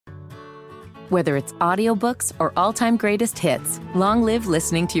Whether it's audiobooks or all-time greatest hits, long live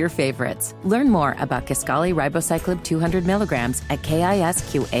listening to your favorites. Learn more about Kisqali Ribociclib 200 milligrams at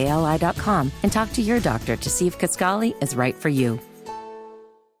KISQALI.com and talk to your doctor to see if Kisqali is right for you.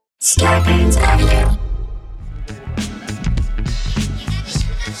 Scarpins Avenue.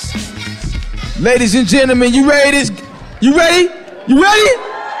 Ladies and gentlemen, you ready? You ready? You ready?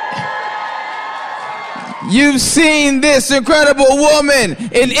 You've seen this incredible woman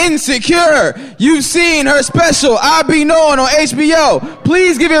in Insecure. You've seen her special, I'll Be Known, on HBO.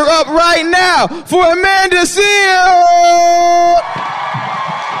 Please give it up right now for Amanda Seales.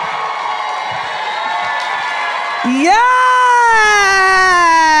 Yes!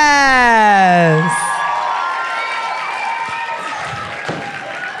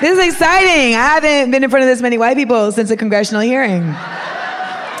 This is exciting. I haven't been in front of this many white people since a congressional hearing.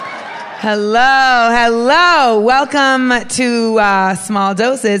 Hello. Welcome to Small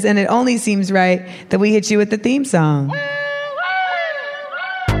Doses, and it only seems right that we hit you with the theme song.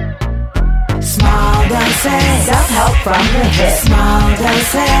 Small doses, self-help from the hip. Small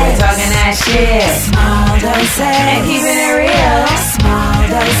doses, we're talking that shit. Small doses, and keeping it real. Small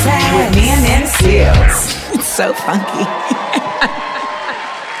doses, with me and Amanda Seales. It's so funky.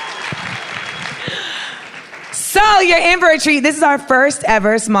 So you're in for a treat. This is our first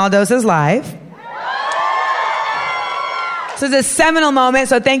ever Small Doses Live. So it's a seminal moment,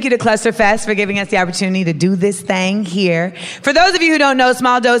 so thank you to Clusterfest for giving us the opportunity to do this thing here. For those of you who don't know,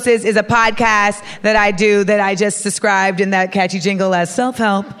 Small Doses is a podcast that I do that I just described in that catchy jingle as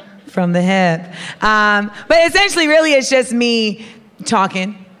self-help from the hip. But essentially, really, it's just me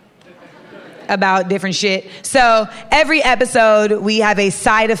talking about different shit. So every episode, we have a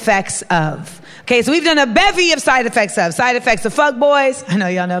side effects of. Okay, so we've done a bevy of side effects of. Side effects of fuck boys. I know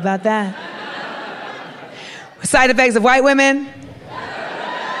y'all know about that. Side effects of white women.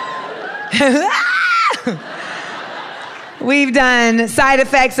 We've done side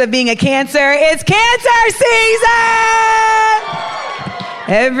effects of being a Cancer. It's Cancer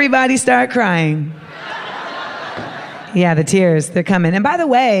season! Everybody start crying. Yeah, the tears, they're coming. And by the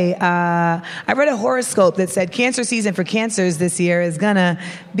way, I read a horoscope that said Cancer season for Cancers this year is gonna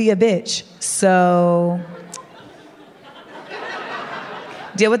be a bitch. So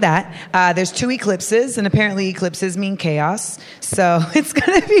deal with that. There's 2 eclipses, and apparently eclipses mean chaos. So it's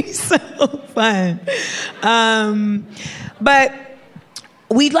gonna be so fun. But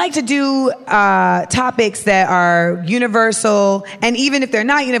we'd like to do topics that are universal, and even if they're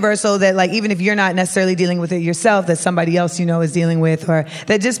not universal, that like even if you're not necessarily dealing with it yourself, that somebody else you know is dealing with, or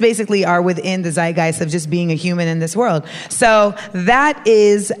that just basically are within the zeitgeist of just being a human in this world. So that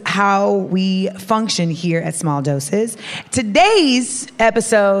is how we function here at Small Doses. Today's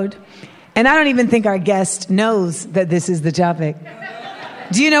episode, and I don't even think our guest knows that this is the topic.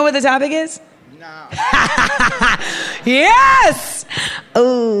 Do you know what the topic is? No. Yes!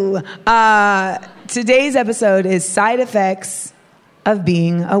 Ooh. Today's episode is side effects of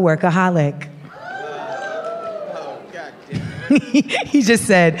being a workaholic. Oh, God damn it. He just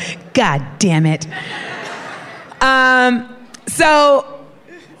said, God damn it. So,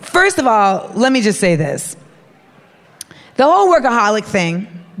 first of all, let me just say this. The whole workaholic thing,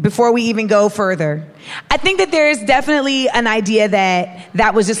 before we even go further, I think that there's definitely an idea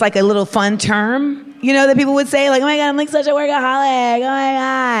that was just like a little fun term, you know, that people would say, like, oh my God, I'm like such a workaholic, oh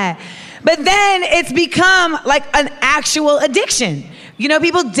my God. But then it's become like an actual addiction. You know,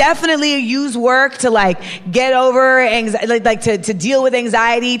 people definitely use work to like get over anxiety, like to deal with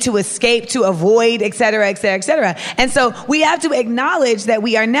anxiety, to escape, to avoid, et cetera, et cetera, et cetera. And so we have to acknowledge that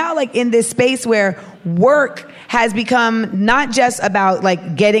we are now like in this space where work has become not just about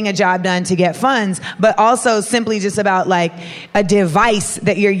like getting a job done to get funds, but also simply just about like a device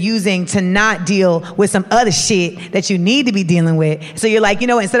that you're using to not deal with some other shit that you need to be dealing with. So you're like, you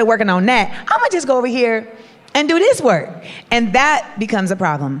know, instead of working on that, I'm gonna just go over here and do this work. And that becomes a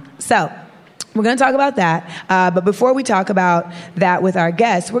problem. So we're going to talk about that. But before we talk about that with our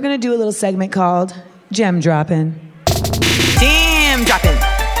guests, we're going to do a little segment called Gem Dropping. Jam Dropping.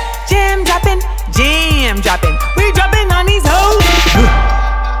 Jam Dropping. Jam Dropping. We dropping on these hoes.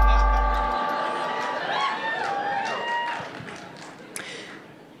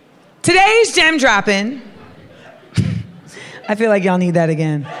 Today's Gem Dropping. I feel like y'all need that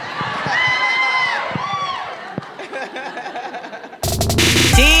again.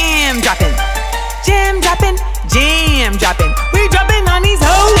 Jam dropping, jam dropping, jam dropping. We dropping on these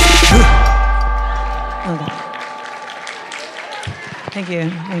hoes. Okay. Thank you,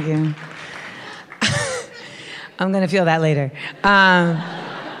 thank you. I'm gonna feel that later.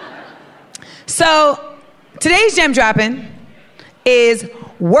 So today's gem dropping is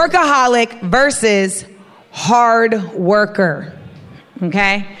workaholic versus hard worker.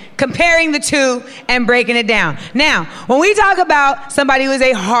 Okay? Comparing the two and breaking it down. Now, when we talk about somebody who is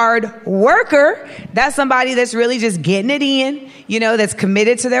a hard worker, that's somebody that's really just getting it in, that's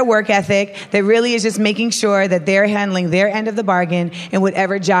committed to their work ethic, that really is just making sure that they're handling their end of the bargain in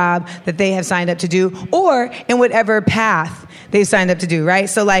whatever job that they have signed up to do or in whatever path they've signed up to do, right?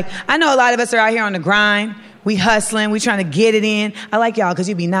 So I know a lot of us are out here on the grind. We hustling. We trying to get it in. I like y'all because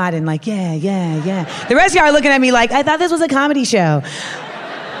you be nodding like, yeah. The rest of y'all are looking at me like, I thought this was a comedy show.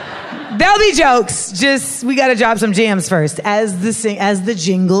 There'll be jokes. Just, we got to drop some jams first, as the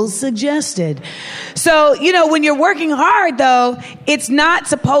jingles suggested. So, when you're working hard, though, it's not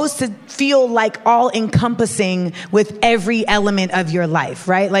supposed to feel like all encompassing with every element of your life,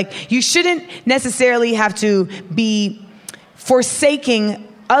 right? Like, you shouldn't necessarily have to be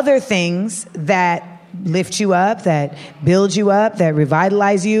forsaking other things that lift you up, that build you up, that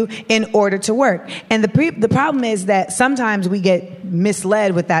revitalize you in order to work. And the problem is that sometimes we get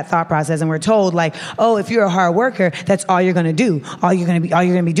misled with that thought process and we're told like, oh, if you're a hard worker, that's all you're going to do. All you're going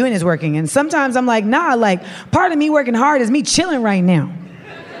to be doing is working. And sometimes I'm like, nah, part of me working hard is me chilling right now.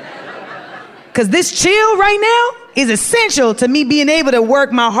 Because this chill right now is essential to me being able to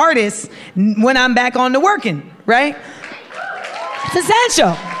work my hardest when I'm back on to working, right? It's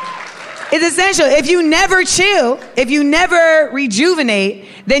essential. It's essential. If you never chill, if you never rejuvenate,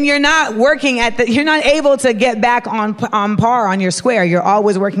 then you're not working you're not able to get back on par on your square. You're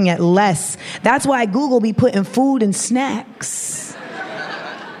always working at less. That's why Google be putting food and snacks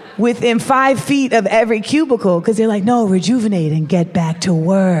within 5 feet of every cubicle. Because they're like, no, rejuvenate and get back to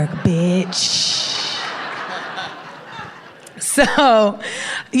work, bitch. So,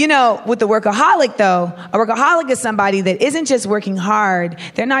 with the workaholic, though, a workaholic is somebody that isn't just working hard.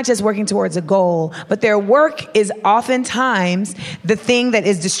 They're not just working towards a goal, but their work is oftentimes the thing that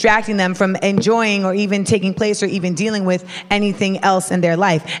is distracting them from enjoying or even taking place or even dealing with anything else in their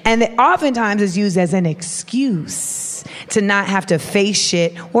life. And it oftentimes is used as an excuse to not have to face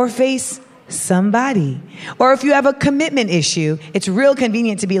shit or face somebody. Or if you have a commitment issue, it's real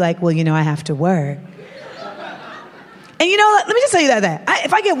convenient to be like, well, I have to work. And let me just tell you that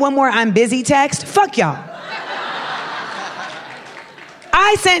if I get one more I'm busy text, fuck y'all.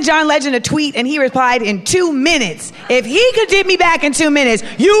 I sent John Legend a tweet and he replied in 2 minutes. If he could get me back in 2 minutes,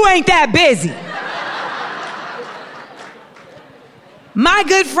 you ain't that busy. My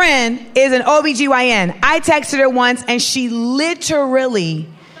good friend is an OBGYN. I texted her once and she literally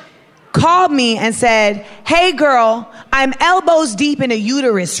called me and said, hey girl, I'm elbows deep in a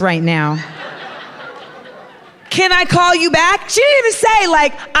uterus right now. Can I call you back? She didn't even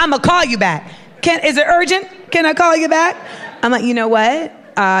say I'ma call you back. Is it urgent? Can I call you back? I'm like, you know what?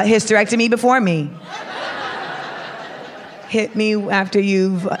 Hysterectomy before me. Hit me after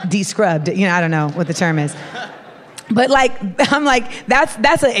you've descrubbed. I don't know what the term is. But I'm like,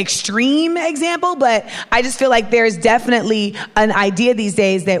 that's an extreme example, but I just feel like there's definitely an idea these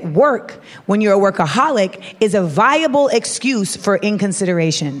days that work, when you're a workaholic, is a viable excuse for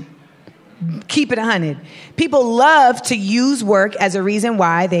inconsideration. Keep it 100. People love to use work as a reason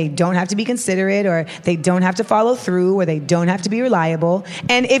why they don't have to be considerate or they don't have to follow through or they don't have to be reliable.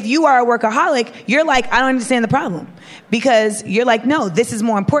 And if you are a workaholic, you're like, I don't understand the problem. Because you're like, no, this is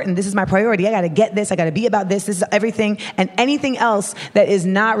more important. This is my priority. I got to get this. I got to be about this. This is everything. And anything else that is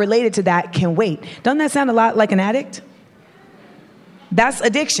not related to that can wait. Doesn't that sound a lot like an addict? That's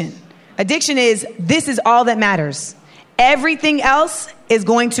addiction. Addiction is, this is all that matters. Everything else is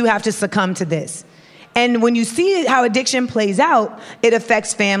going to have to succumb to this. And when you see how addiction plays out, it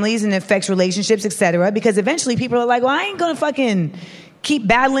affects families and it affects relationships, etc. Because eventually people are like, well, I ain't going to fucking keep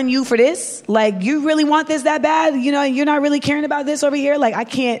battling you for this. You really want this that bad? You're not really caring about this over here? I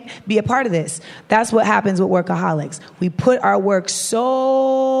can't be a part of this. That's what happens with workaholics. We put our work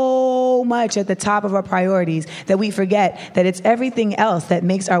so much at the top of our priorities that we forget that it's everything else that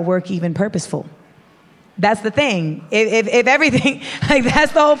makes our work even purposeful. That's the thing. If everything,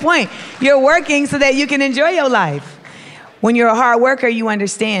 that's the whole point. You're working so that you can enjoy your life. When you're a hard worker, you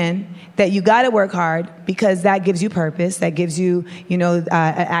understand that you got to work hard because that gives you purpose. That gives you, an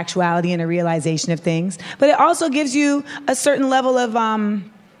actuality and a realization of things. But it also gives you a certain level of, I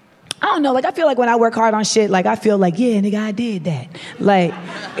don't know, I feel like when I work hard on shit, I feel like, yeah, nigga, I did that.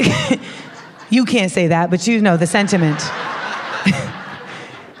 You can't say that, but the sentiment.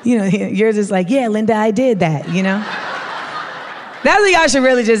 Yours is like, yeah, Linda, I did that, That's what y'all should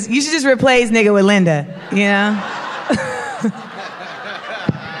really you should just replace nigga with Linda,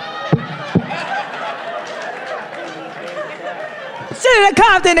 Senator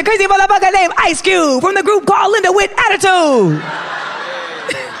Compton, the crazy motherfucker named Ice Cube from the group called Linda with Attitude.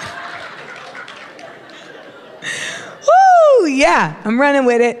 yeah, I'm running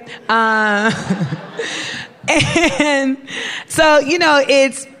with it. And so, you know,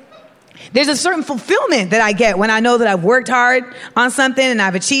 there's a certain fulfillment that I get when I know that I've worked hard on something and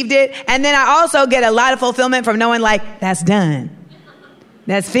I've achieved it. And then I also get a lot of fulfillment from knowing, like, that's done.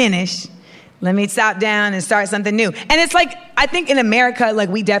 That's finished. Let me stop down and start something new. And it's like, I think in America, like,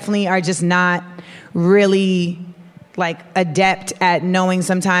 we definitely are just not really, like, adept at knowing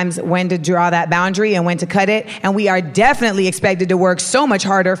sometimes when to draw that boundary and when to cut it. And we are definitely expected to work so much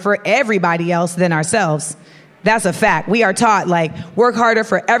harder for everybody else than ourselves. That's a fact. We are taught, like, work harder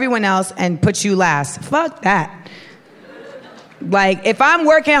for everyone else and put you last. Fuck that. Like, if I'm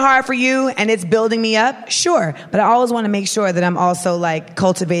working hard for you and it's building me up, sure. But I always want to make sure that I'm also, like,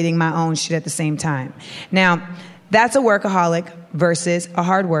 cultivating my own shit at the same time. Now, that's a workaholic versus a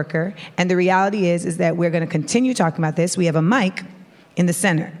hard worker. And the reality is that we're going to continue talking about this. We have a mic in the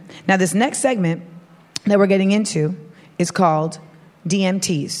center. Now, this next segment that we're getting into is called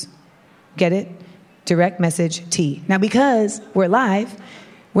DMTs. Get it? Direct message T. Now, because we're live,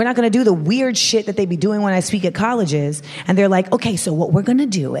 we're not going to do the weird shit that they be doing when I speak at colleges. And they're like, okay, so what we're going to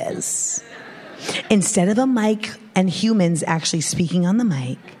do is, instead of a mic and humans actually speaking on the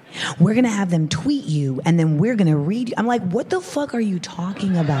mic, we're going to have them tweet you, and then we're going to read you. I'm like, what the fuck are you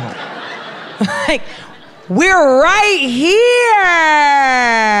talking about? Like, we're right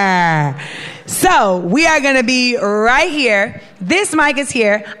here. So we are going to be right here. This mic is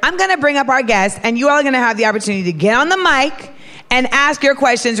here. I'm going to bring up our guest, and you all are going to have the opportunity to get on the mic and ask your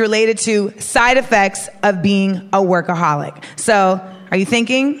questions related to side effects of being a workaholic. So, are you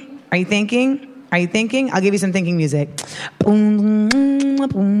thinking? Are you thinking? Are you thinking? I'll give you some thinking music.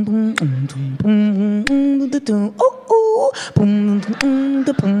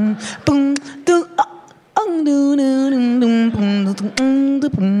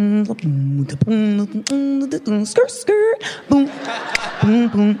 Skirt, skirt, boom, boom,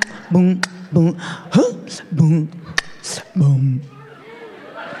 boom, boom, boom, huh, boom, boom.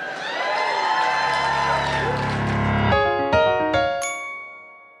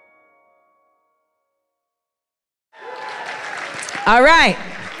 All right.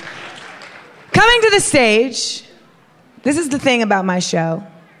 Coming to the stage, this is the thing about my show,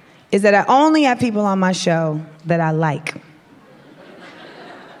 is that I only have people on my show that I like.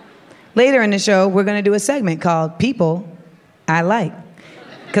 Later in the show, we're going to do a segment called People I Like,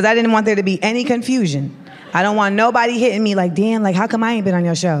 because I didn't want there to be any confusion. I don't want nobody hitting me like, damn, like, how come I ain't been on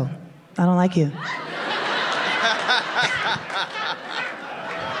your show? I don't like you.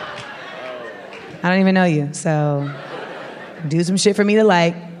 I don't even know you, so do some shit for me to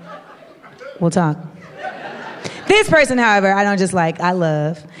like. We'll talk. This person, however, I don't just like, I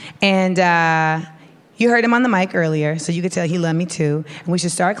love. And you heard him on the mic earlier, so you could tell he loved me too. And we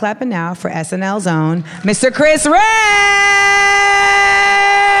should start clapping now for SNL's own Mr. Chris Red!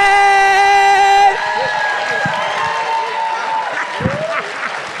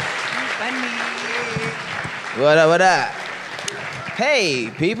 What up, what up? Hey,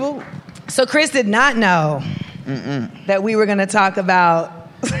 people. So Chris did not know that we were going to talk about...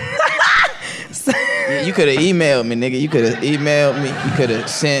 You could have emailed me, nigga. You could have emailed me. You could have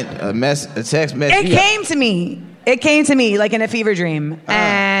sent a text message. It came to me. It came to me like in a fever dream.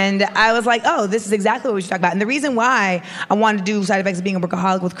 And I was like, oh, this is exactly what we should talk about. And the reason why I wanted to do Side Effects of Being a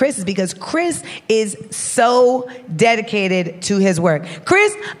Workaholic with Chris is because Chris is so dedicated to his work.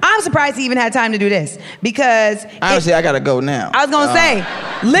 Chris, I'm surprised he even had time to do this because... Honestly, I got to go now. I was going to say,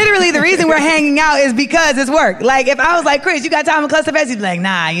 literally the reason we're hanging out is because it's work. Like, if I was like, Chris, you got time to Cluster Fest? He'd be like,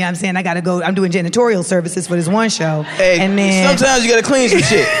 nah, you know what I'm saying? I got to go. I'm doing janitorial services for this one show. Hey, and then, sometimes you got to clean some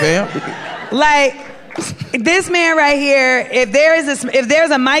shit, fam. Like... This man right here, if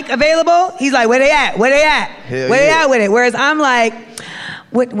there's a mic available, he's like, where they at? Where they at? Hell where they yeah. at with it? Whereas I'm like,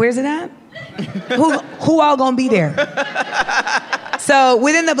 where's it at? who all gonna be there? So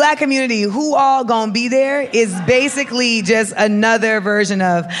within the black community, who all gonna be there is basically just another version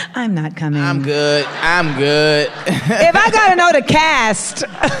of, I'm not coming. I'm good. If I gotta know the cast.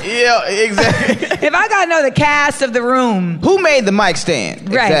 Yeah, exactly. If I gotta know the cast of the room. Who made the mic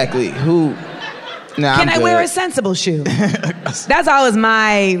stand? Right. Exactly. Who... Nah, Can I wear a sensible shoe? That's always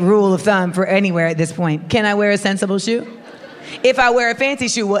my rule of thumb for anywhere at this point. Can I wear a sensible shoe? If I wear a fancy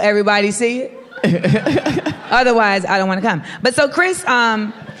shoe, will everybody see it? Otherwise, I don't want to come. But so Chris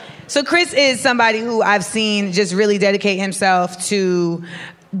is somebody who I've seen just really dedicate himself to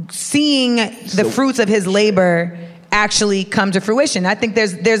seeing the fruits of his labor actually come to fruition. I think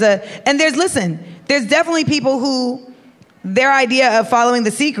there's definitely people who their idea of following the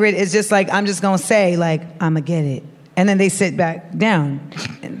secret is just like, I'm just going to say, like, I'm going to get it. And then they sit back down.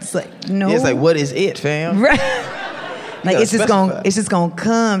 And it's like, no. It's like, what is it, fam? Right. Like it's just gonna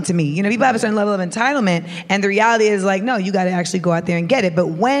come to me. You know, people have a certain level of entitlement, and the reality is like, no, you got to actually go out there and get it. But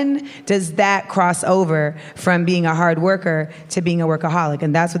when does that cross over from being a hard worker to being a workaholic?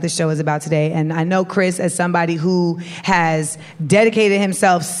 And that's what the show is about today. And I know Chris, as somebody who has dedicated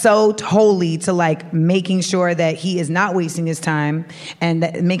himself so wholly to like making sure that he is not wasting his time and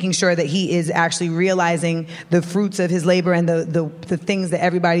making sure that he is actually realizing the fruits of his labor and the things that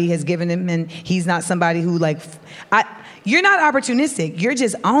everybody has given him, and he's not somebody who like you're not opportunistic. You're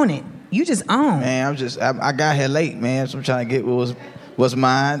just on it. You just own. Man, I got here late, man. So I'm trying to get what's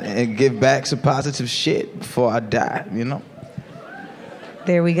mine and give back some positive shit before I die, you know?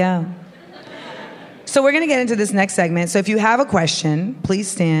 There we go. So we're going to get into this next segment. So if you have a question, please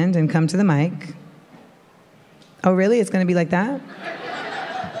stand and come to the mic. Oh, really? It's going to be like that?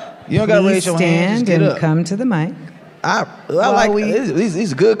 You don't got to raise your hand. Just get up. Come to the mic. I like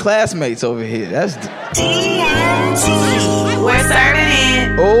these good classmates over here. That's TNT. We're serving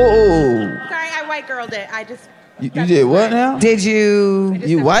it. Oh. Sorry, I white girled it. I just. You did what now? Did you?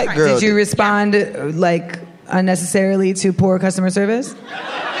 You white girl. Did you respond like unnecessarily to poor customer service?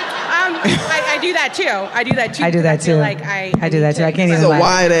 I do that too. I do that too. I do that too. Like I do that too. I can't even. It's a lie.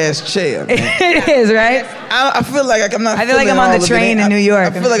 wide ass chair. Man. It is, right? I feel like I'm not. I feel like I'm on the train in New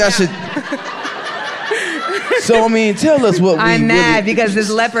York. I feel like I should. So I mean, tell us what I'm mad really, because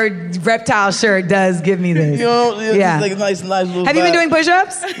this leopard reptile shirt does give me this. You know, yeah. Like a nice little. Have you been doing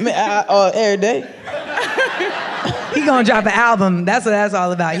push-ups? Every day. He gonna drop an album. That's what that's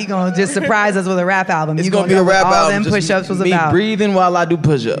all about. He gonna just surprise us with a rap album. It's gonna be a rap album. All them push-ups was me about. Breathing while I do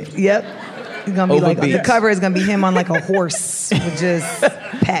push-ups. Yep. He's gonna be Over like beats. the cover is gonna be him on like a horse with just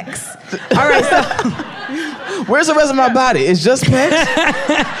pecs. All right, so where's the rest of my body? It's just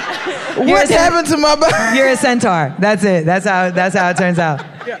pecs. What happened to my body? You're a centaur. That's it. That's how it turns out.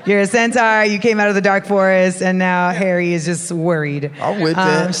 You're a centaur. You came out of the dark forest, and now Harry is just worried. I'm with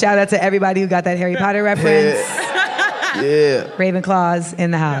that. Shout out to everybody who got that Harry Potter reference. Yeah. Ravenclaws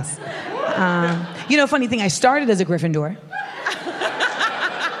in the house. Funny thing, I started as a Gryffindor.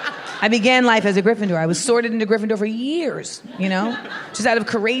 I began life as a Gryffindor. I was sorted into Gryffindor for years, just out of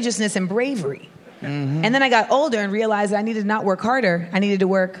courageousness and bravery. Mm-hmm. And then I got older and realized that I needed to not work harder. I needed to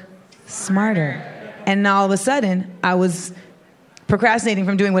work smarter. And all of a sudden, I was procrastinating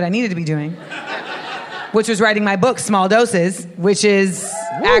from doing what I needed to be doing, which was writing my book, Small Doses, which is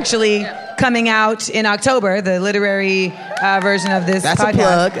actually coming out in October, the literary version of this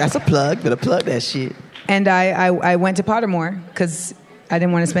podcast. That's a plug. Better plug that shit. And I went to Pottermore because I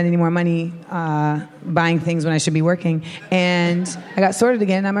didn't want to spend any more money buying things when I should be working. And I got sorted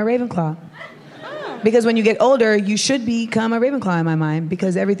again. I'm a Ravenclaw. Because when you get older, you should become a Ravenclaw in my mind,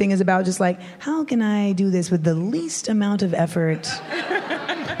 because everything is about just like, how can I do this with the least amount of effort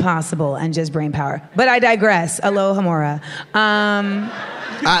possible and just brain power? But I digress. Aloha Mora.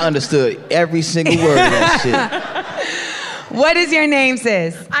 I understood every single word of that shit. What is your name,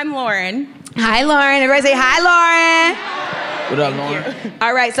 sis? I'm Lauren. Hi, Lauren. Everybody say hi, Lauren. What up, Lauren?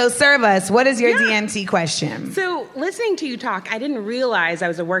 All right, so serve us. What is your DMT question? So listening to you talk, I didn't realize I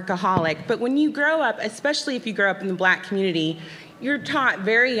was a workaholic, but when you grow up, especially if you grow up in the Black community, you're taught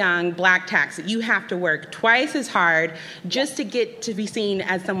very young, Black tax, that you have to work twice as hard just to get to be seen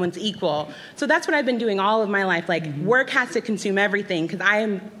as someone's equal. So that's what I've been doing all of my life. Like, work has to consume everything, because I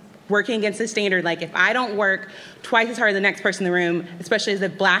am working against the standard. Like, if I don't work twice as hard as the next person in the room, especially as a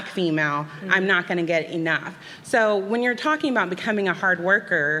Black female, I'm not going to get enough. So when you're talking about becoming a hard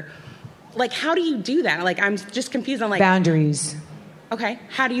worker, like, how do you do that? Like, I'm just confused on, like... Boundaries. Okay.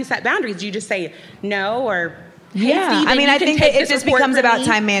 How do you set boundaries? Do you just say no, or... Hey, yeah. Steven, I think it just becomes about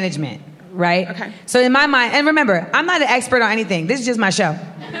time management, right? Okay. So in my mind, and remember, I'm not an expert on anything. This is just my show.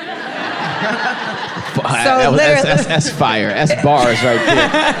 That's fire. That's bars right there.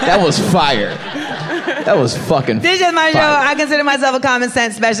 That was fire. That was fucking This is just my show. I consider myself a common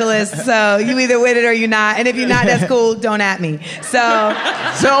sense specialist. So you either with it or you're not. And if you're not, that's cool. Don't at me. So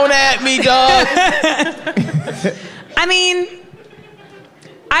don't at me, dog. I mean,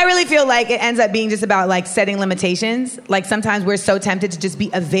 I really feel like it ends up being just about like setting limitations. Like sometimes we're so tempted to just be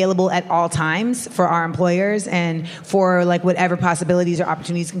available at all times for our employers and for like whatever possibilities or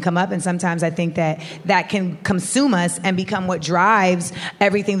opportunities can come up. And sometimes I think that can consume us and become what drives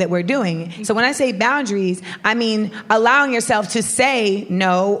everything that we're doing. So when I say boundaries, I mean allowing yourself to say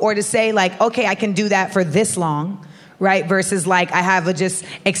no, or to say like, okay, I can do that for this long. Right? Versus like, I have a just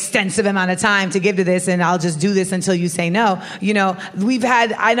extensive amount of time to give to this and I'll just do this until you say no. I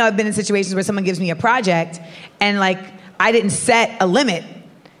know I've been in situations where someone gives me a project and like, I didn't set a limit.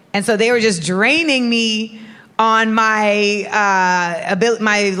 And so they were just draining me on my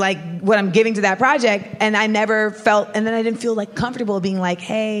what I'm giving to that project, and I never felt, and then I didn't feel like comfortable being like,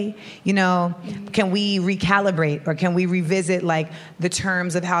 hey, you know, can we recalibrate or can we revisit like the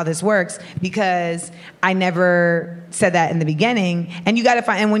terms of how this works? Because I never said that in the beginning, and you got to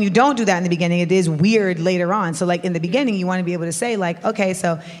find, and when you don't do that in the beginning, it is weird later on. So like in the beginning, you want to be able to say like, okay,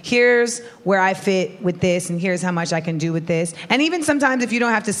 so here's where I fit with this, and here's how much I can do with this. And even sometimes if you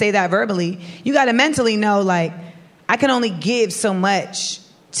don't have to say that verbally, you got to mentally know like, I can only give so much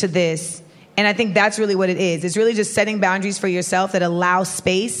to this. And I think that's really what it is. It's really just setting boundaries for yourself that allow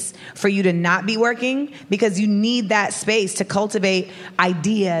space for you to not be working, because you need that space to cultivate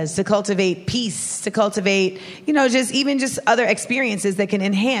ideas, to cultivate peace, to cultivate, you know, just other experiences that can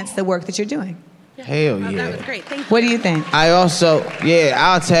enhance the work that you're doing. Hell yeah. That was great. Thank you. What do you think? I also,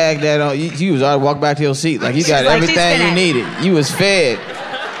 I'll tag that on. You was already walk back to your seat. Like you got like, everything you needed. You was fed.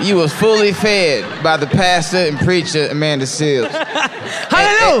 You was fully fed by the pastor and preacher, Amanda Seales.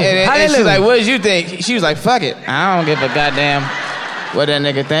 Hallelujah! And she's like, what did you think? She was like, fuck it. I don't give a goddamn what that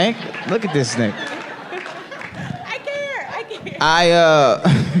nigga think. Look at this nigga. I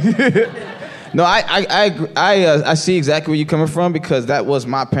care. No, I see exactly where you're coming from, because that was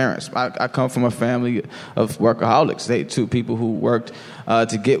my parents. I come from a family of workaholics. They two people who worked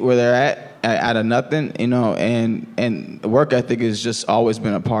to get where they're at out of nothing, you know, and work ethic has just always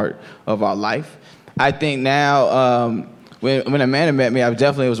been a part of our life. I think now, when Amanda met me, I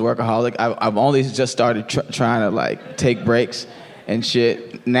definitely was a workaholic. I've only just started trying to like take breaks and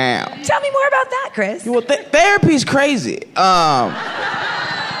shit now. Tell me more about that, Chris. Well, therapy's crazy.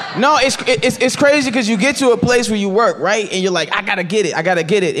 No, it's crazy because you get to a place where you work, right? And you're like, I gotta get it.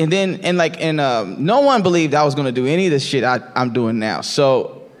 And then, no one believed I was gonna do any of this shit I'm doing now.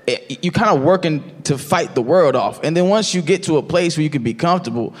 So you kind of working to fight the world off. And then once you get to a place where you can be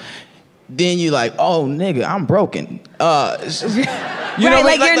comfortable, then you're like, oh, nigga, I'm broken. You know,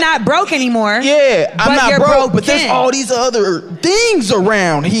 like you're not broke anymore. Yeah, I'm not broke, but there's broken. all these other things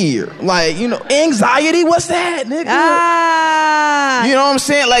around here. Like, you know, anxiety, what's that, nigga? Ah. You know what I'm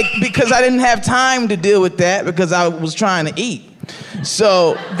saying? Like, because I didn't have time to deal with that because I was trying to eat.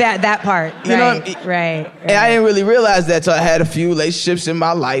 So that part, you right, know, right. And I didn't really realize that till I had a few relationships in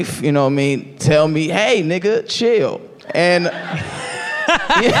my life, you know what I mean, tell me, hey, nigga, chill. And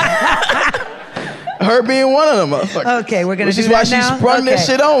her being one of them motherfuckers. Okay, we're gonna Which do is that why she now? sprung this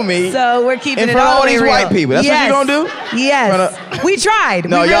shit on me. So we're keeping in it front of all these real. white people. That's what you gonna do? Yes. We tried.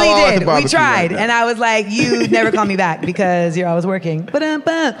 No, we y'all all at really the did. We barbecue tried. like that. And I was like, you never call me back because you're always working.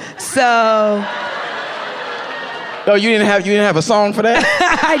 So Oh, you didn't have a song for that?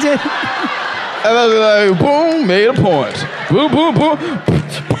 I did. And I was like, boom, made a point. Boom, boom, boom.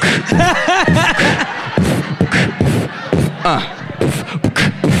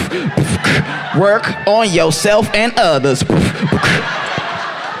 Work on yourself and others.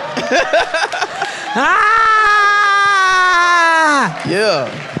 Ah! Yeah.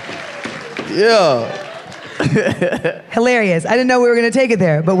 Hilarious. I didn't know we were going to take it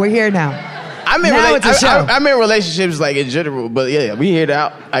there, but we're here now. I'm in relationships like in general, but yeah, we hear it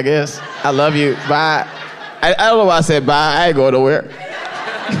out, I guess. I love you. Bye. I don't know why I said bye. I ain't going nowhere.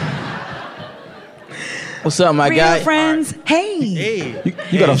 What's up, my Real guy? friends. Hey.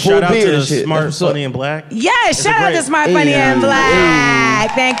 You got a full shout out beard to and shit. Smart, What's up? Funny, and Black. Yes, shout out to Smart, Funny, and Black.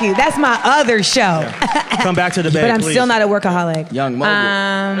 Thank you. That's my other show. Come back to the bed, But I'm please. still not a workaholic. Young mogul.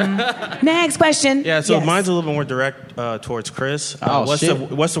 Next question. Yeah, so Yes. mine's a little bit more direct towards Chris.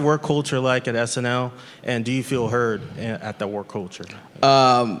 What's the work culture like at SNL, and do you feel heard at that work culture?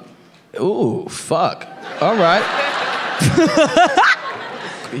 Ooh, fuck. All right.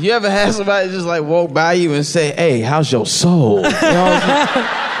 You ever had somebody just like walk by you and say, hey, how's your soul? You know what I'm saying?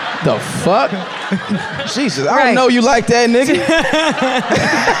 The fuck? Jesus, I don't know you like that, nigga.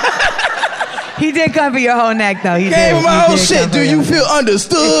 He did come for your whole neck, though. He Gave did. him my He whole did shit. come for Do your- you feel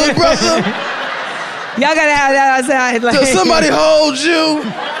understood, brother? Y'all gotta have that outside. Like, Does somebody hold you?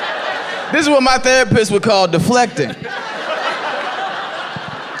 This is what my therapist would call deflecting.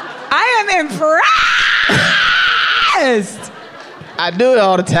 I am impressed. I do it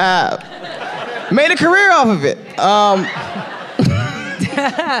all the time. Made a career off of it.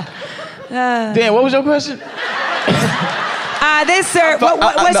 Dan, what was your question? This sir.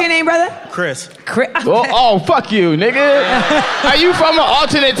 What's your name, brother? Chris. Oh, fuck you, nigga. Are you from an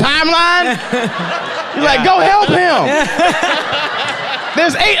alternate timeline? You're like, go help him.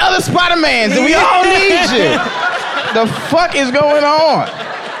 There's 8 other Spider-Mans and we all need you. The fuck is going on?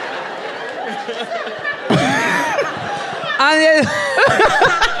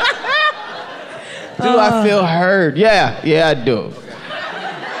 Do I feel heard? Yeah, I do.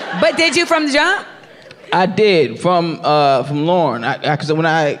 But did you from the jump? I did from Lauren. Because when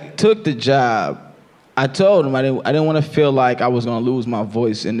I took the job, I told him I didn't want to feel like I was going to lose my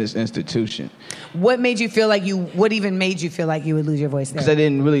voice in this institution. What even made you feel like you would lose your voice there? Because I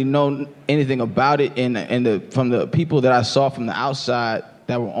didn't really know anything about it, and from the people that I saw from the outside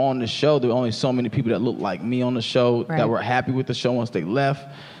that were on the show, there were only so many people that looked like me on the show, that were happy with the show once they left,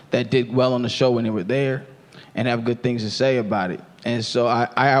 that did well on the show when they were there, and have good things to say about it. And so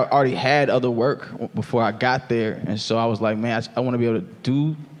I already had other work before I got there, and so I was like, man, I want to be able to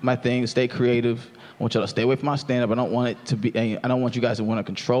do my thing, stay creative. I want y'all to stay away from my stand-up. I don't want you guys to want to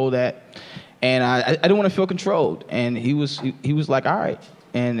control that. And I didn't want to feel controlled. And he was like, all right.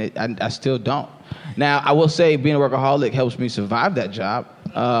 And I still don't. Now, I will say being a workaholic helps me survive that job,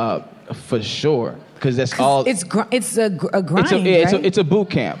 for sure. Because that's all. It's a grind, right? It's a boot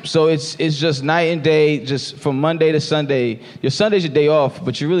camp. So it's just night and day, just from Monday to Sunday. Your Sunday's your day off,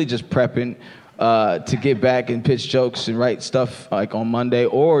 but you're really just prepping to get back and pitch jokes and write stuff like on Monday,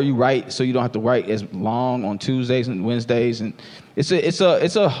 or you write so you don't have to write as long on Tuesdays and Wednesdays. And it's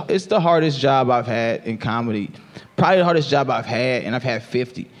the hardest job I've had in comedy, probably the hardest job I've had, and I've had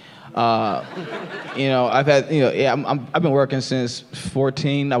 50. I've been working since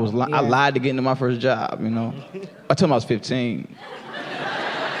 14. I lied to get into my first job. I told him I was 15.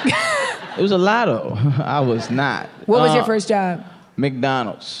 It was a lie though. I was not. What was your first job?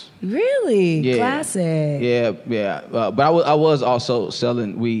 McDonald's. Really? Yeah. Classic. Yeah. But I was also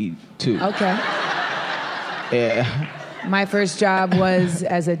selling weed too. Okay. Yeah. My first job was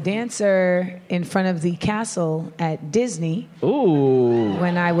as a dancer in front of the castle at Disney. Ooh.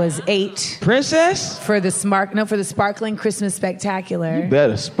 When I was 8. Princess? For the Sparkling Christmas Spectacular. You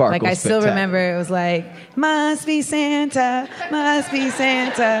better sparkle. Like I still remember it was like, must be Santa, must be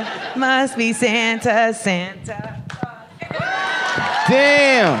Santa, must be Santa, Santa.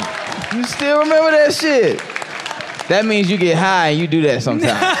 Damn, you still remember that shit? That means you get high and you do that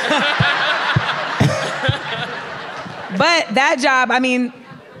sometimes. But that job,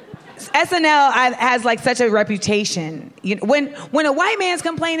 SNL has like such a reputation. When a white man's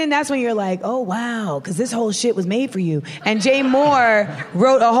complaining, that's when you're like, oh wow, because this whole shit was made for you. And Jay Moore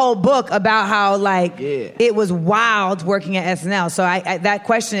wrote a whole book about how it was wild working at SNL. So that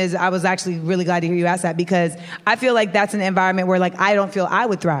question is, I was actually really glad to hear you ask that, because I feel like that's an environment where I don't feel I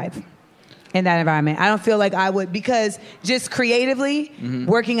would thrive in that environment. I don't feel like I would, because just creatively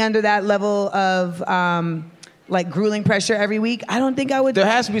working under that level of grueling pressure every week, I don't think I would. There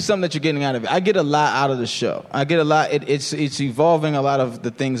has to be something that you're getting out of it. I get a lot out of the show. I get a lot. It's evolving a lot of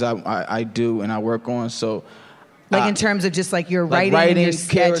the things I do and I work on. So, in terms of just your writing, writing and your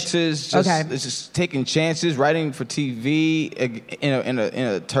characters, it's just taking chances, writing for TV in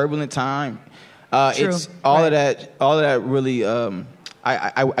a turbulent time. True. It's all of that. All of that really.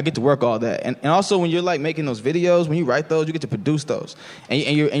 I get to work all that, and also when you're making those videos, when you write those, you get to produce those,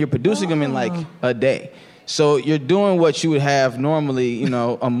 and you're producing them in a day. So you're doing what you would have normally,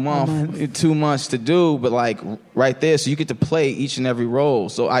 a month, 2 months to do, but right there, so you get to play each and every role.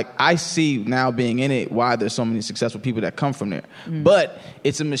 So I see now being in it why there's so many successful people that come from there. But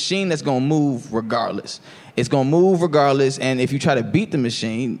it's a machine that's going to move regardless. It's going to move regardless, and if you try to beat the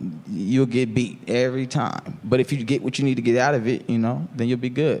machine, you'll get beat every time. But if you get what you need to get out of it, then you'll be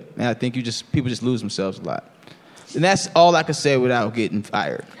good. And I think people just lose themselves a lot. And that's all I can say without getting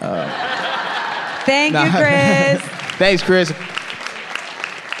fired. Thank you, Chris. Thanks, Chris.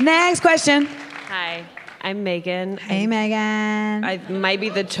 Next question. Hi, I'm Megan. Hey, Megan. I might be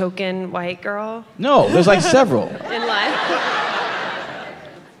the token white girl. No, there's several. In life.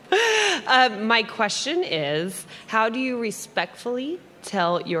 My question is, how do you respectfully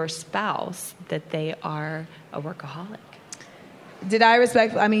tell your spouse that they are a workaholic? Did I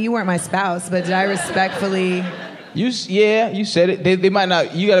respectfully? You weren't my spouse, but did I respectfully... You said it. They might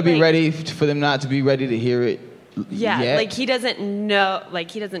not. You got to be ready for them not to be ready to hear it. Yeah, yet. he doesn't know.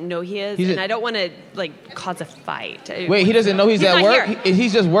 He doesn't know he is, and I don't want to cause a fight. Wait, he doesn't know he's at work.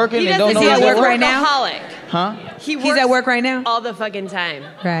 He's just working and don't know he's at work right now. Huh? He's at work right now. All the fucking time.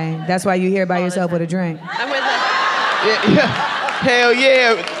 Right. That's why you're here by yourself with a drink. I'm with Yeah. Hell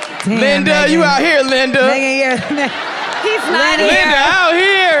yeah. Damn, Linda, Megan. you out here, Linda? Megan, He's not here. Linda out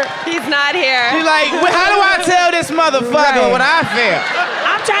here. He's not here. She's like, how do I tell this motherfucker what I feel?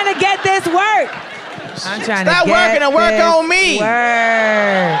 I'm trying to get this work. I'm trying Stop to get working and work on me.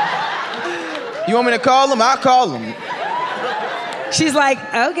 Work. You want me to call him? I'll call him. She's like,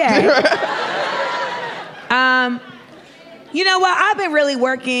 okay. You know what? I've been really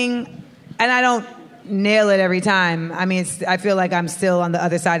working, and I don't nail it every time. I feel like I'm still on the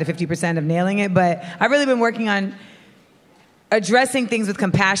other side of 50% of nailing it, but I've really been working on addressing things with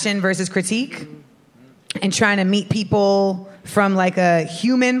compassion versus critique. and trying to meet people from like a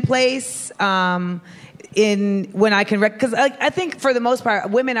human place. When I can, because I think for the most part,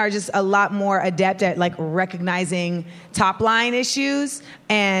 women are just a lot more adept at like recognizing top line issues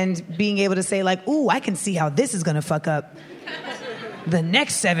and being able to say like, ooh, I can see how this is gonna fuck up the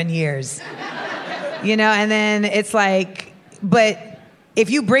next 7 years, you know. And then it's like, but if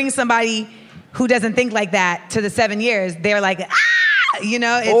you bring somebody who doesn't think like that to the 7 years, they're like, you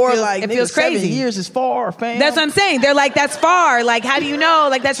know, it feels crazy. 7 years is far, fam. That's what I'm saying. They're like, that's far. Like, how do you know?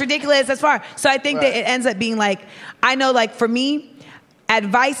 Like, that's ridiculous. That's far. So I think that it ends up being like, I know, like, for me,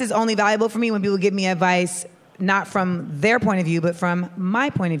 advice is only valuable for me when people give me advice not from their point of view, but from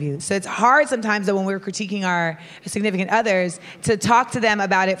my point of view. So it's hard sometimes that when we're critiquing our significant others to talk to them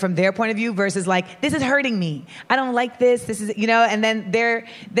about it from their point of view versus like, this is hurting me. I don't like this. This is, you know, and then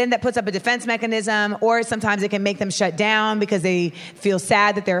that puts up a defense mechanism, or sometimes it can make them shut down because they feel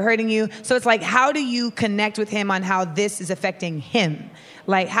sad that they're hurting you. So it's like, how do you connect with him on how this is affecting him?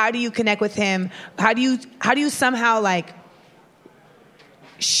 Like, how do you connect with him? How do you somehow like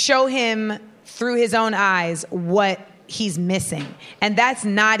show him through his own eyes what he's missing? And that's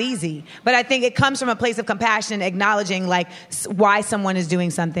not easy. But I think it comes from a place of compassion, acknowledging like why someone is doing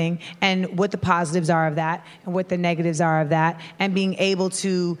something and what the positives are of that and what the negatives are of that, and being able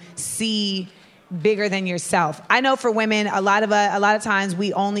to see bigger than yourself. I know for women, a lot of times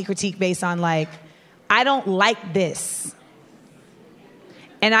we only critique based on like, I don't like this.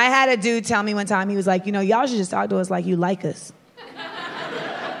 And I had a dude tell me one time, he was like, you know, y'all should just talk to us like you like us.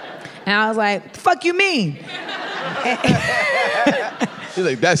 And I was like, the fuck you mean? He's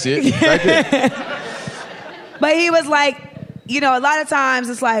like, that's it. Right there. But he was like, you know, a lot of times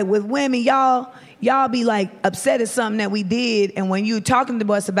it's like with women, y'all be like upset at something that we did. And when you talking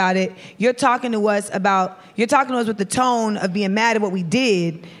to us about it, you're talking to us with the tone of being mad at what we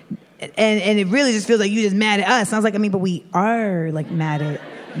did. And it really just feels like you just mad at us. And I was like, I mean, but we are like mad at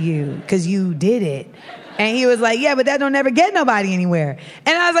you because you did it. And he was like, yeah, but that don't never get nobody anywhere.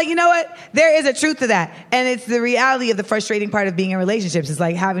 And I was like, you know what? There is a truth to that. And it's the reality of the frustrating part of being in relationships. It's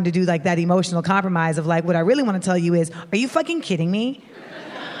like having to do like that emotional compromise of like, what I really want to tell you is, are you fucking kidding me?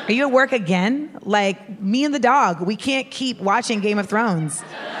 Are you at work again? Like, me and the dog, we can't keep watching Game of Thrones.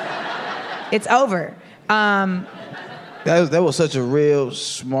 It's over. That was such a real,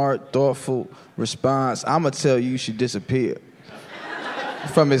 smart, thoughtful response. I'm going to tell you should disappear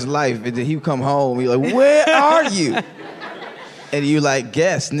from his life. And then he would come home and be like, where are you? And you like,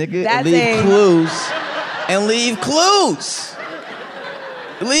 guess, nigga. And leave clues.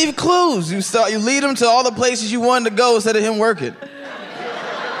 Leave clues. You lead him to all the places you wanted to go instead of him working.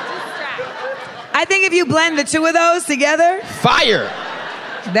 I think if you blend the two of those together, fire.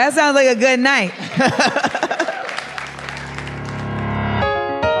 That sounds like a good night.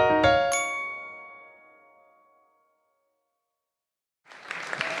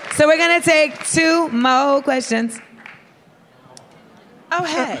 So we're going to take 2 more questions. Oh,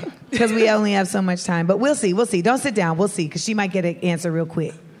 hey. Because we only have so much time. But we'll see. Don't sit down. We'll see, because she might get an answer real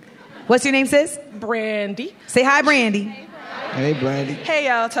quick. What's your name, sis? Brandy. Say hi, Brandy. Hey, Brandy. Hey,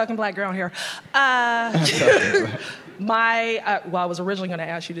 y'all. Talking Black Girl here. I was originally going to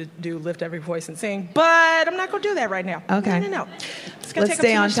ask you to do Lift Every Voice and Sing, but I'm not going to do that right now. Okay. No. Let's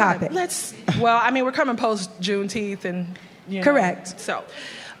stay on topic. We're coming post Juneteenth and, you know. Correct. So,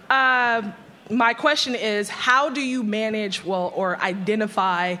 my question is, how do you manage, or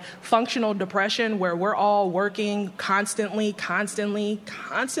identify functional depression where we're all working constantly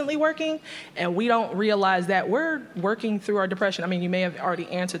working, and we don't realize that we're working through our depression? I mean, you may have already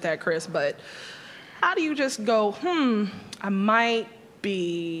answered that, Chris, but how do you just go, I might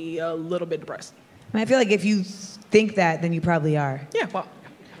be a little bit depressed? I feel like if you think that, then you probably are. Yeah, well.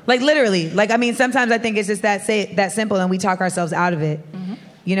 Like literally. Like, I mean, sometimes I think it's just that simple, and we talk ourselves out of it. Mm-hmm.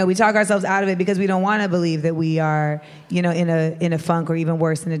 You know, we talk ourselves out of it because we don't want to believe that we are, you know, in a funk, or even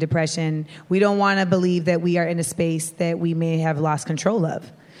worse, in a depression. We don't want to believe that we are in a space that we may have lost control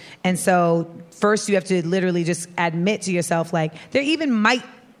of. And so first you have to literally just admit to yourself, like, there even might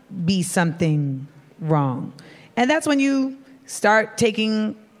be something wrong. And that's when you start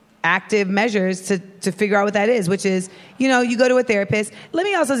taking active measures to figure out what that is, which is, you know, you go to a therapist. Let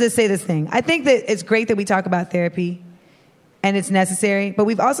me also just say this thing. I think that it's great that we talk about therapy, and it's necessary, but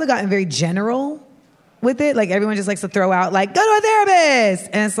we've also gotten very general with it. Like, everyone just likes to throw out, like, go to a therapist.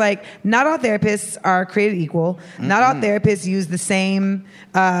 And it's like, not all therapists are created equal. Mm-hmm. Not all therapists use the same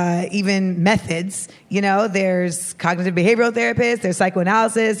even methods. You know, there's cognitive behavioral therapists, there's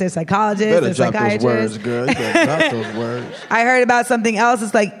psychoanalysis, there's psychologists, there's psychiatrists. Those words, girl. You better drop those words. I heard about something else.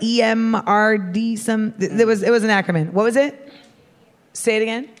 It's like EMRD. It was an acronym. What was it? Say it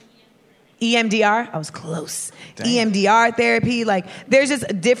again. EMDR, I was close. Damn. EMDR therapy, like there's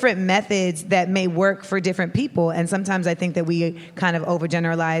just different methods that may work for different people. And sometimes I think that we kind of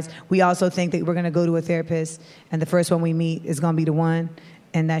overgeneralize. We also think that we're going to go to a therapist and the first one we meet is going to be the one.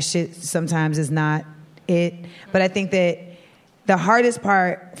 And that shit sometimes is not it. But I think that the hardest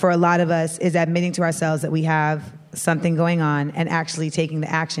part for a lot of us is admitting to ourselves that we have something going on and actually taking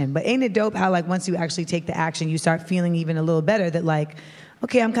the action. But ain't it dope how like once you actually take the action, you start feeling even a little better that like,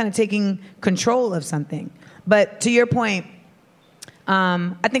 okay, I'm kind of taking control of something. But to your point,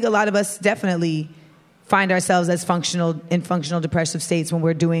 I think a lot of us definitely find ourselves as functional depressive states when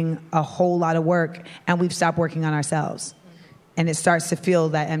we're doing a whole lot of work and we've stopped working on ourselves. And it starts to feel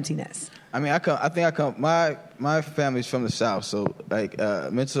that emptiness. I mean, my family's from the South, so like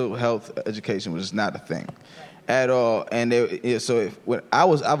mental health education was not a thing at all. And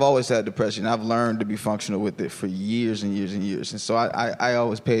I've always had depression. I've learned to be functional with it for years and years and years. And so I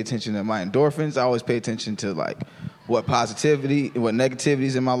always pay attention to my endorphins. I always pay attention to like what positivity and what negativity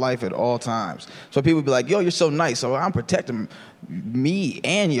is in my life at all times. So people be like, yo, you're so nice. So I'm protecting me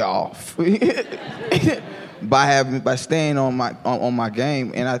and y'all by staying on my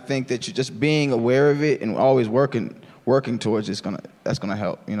game. And I think that you just being aware of it and always working towards it's that's gonna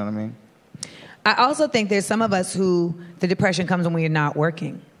help. You know what I mean? I also think there's some of us who the depression comes when we're not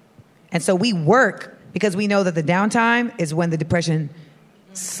working. And so we work because we know that the downtime is when the depression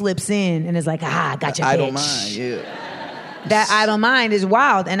slips in and is like, I got your bitch. Idle mind, yeah. That idle mind is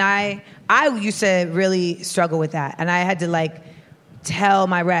wild. And I used to really struggle with that. And I had to like tell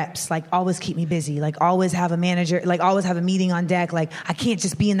my reps, like always keep me busy, like always have a manager, like always have a meeting on deck. Like I can't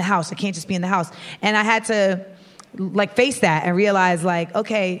just be in the house. And I had to like face that and realize like,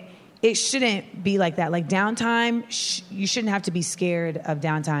 okay, it shouldn't be like that. Like downtime, you shouldn't have to be scared of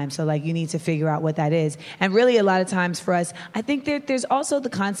downtime. So like you need to figure out what that is. And really a lot of times for us, I think that there's also the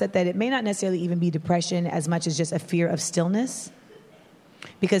concept that it may not necessarily even be depression as much as just a fear of stillness.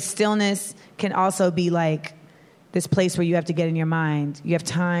 Because stillness can also be like this place where you have to get in your mind. You have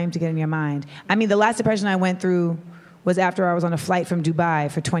time to get in your mind. I mean, the last depression I went through was after I was on a flight from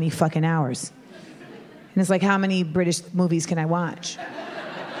Dubai for 20 fucking hours. And it's like, how many British movies can I watch?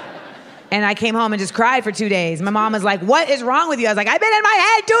 And I came home and just cried for 2 days. My mom was like, what is wrong with you? I was like, I've been in my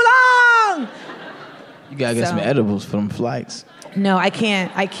head too long. You gotta get some edibles for them flights. No, I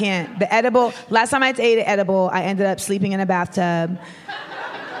can't. The edible, last time I ate an edible, I ended up sleeping in a bathtub.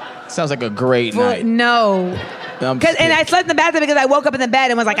 Sounds like a great night. No. And I slept in the bathtub because I woke up in the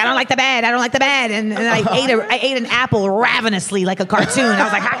bed and was like, I don't like the bed. And I ate an apple ravenously like a cartoon. I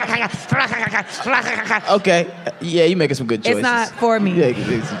was like, okay. Yeah, you're making some good choices. It's not for me.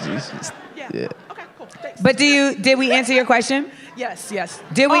 Yeah. Okay, cool. Thanks. But did we answer your question? Yes.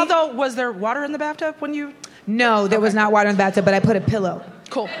 Did we? Although, was there water in the bathtub when you? No, there was not water in the bathtub, but I put a pillow.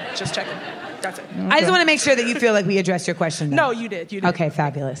 Cool. Just checking. That's it. Okay. I just want to make sure that you feel like we addressed your question. Though. No, you did. Okay,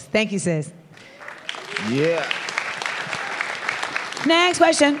 fabulous. Thank you, sis. Yeah. Next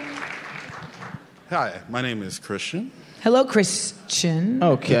question. Hi, my name is Christian. Hello, Christian.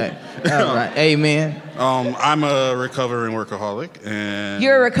 Okay. All right. Amen. I'm a recovering workaholic, and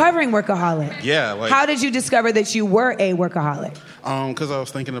you're a recovering workaholic. Yeah. How did you discover that you were a workaholic? Because I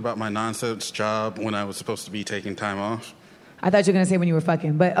was thinking about my nonsense job when I was supposed to be taking time off. I thought you were gonna say when you were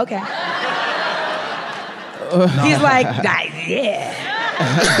fucking, but okay. He's like, yeah.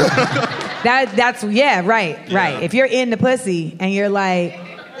 That's right. If you're in the pussy and you're like,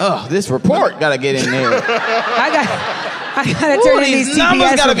 oh, this report gotta get in there. I gotta turn in these TPS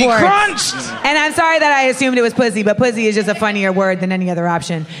numbers gotta reports. be crunched. And I'm sorry that I assumed it was pussy, but pussy is just a funnier word than any other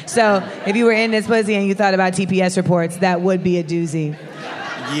option. So if you were in this pussy and you thought about TPS reports, that would be a doozy.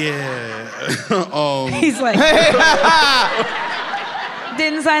 Yeah. He's like,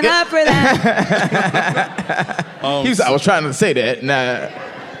 didn't sign up for that. I was trying to say that. Nah.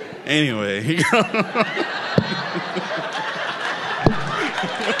 Anyway.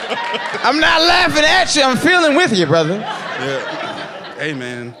 I'm not laughing at you. I'm feeling with you, brother. Yeah. Hey,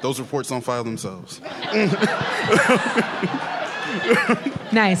 man, those reports don't file themselves.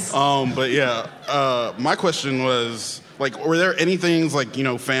 Nice. But yeah, my question was, like, were there any things like,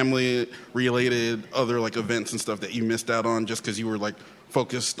 family-related, other like events and stuff that you missed out on just because you were like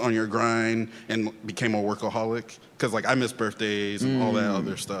focused on your grind and became a workaholic? Because like I missed birthdays and all that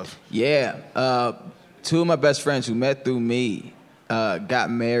other stuff. Yeah. Two of my best friends who met through me got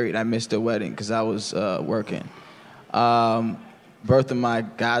married. I missed their wedding because I was working. Birth of my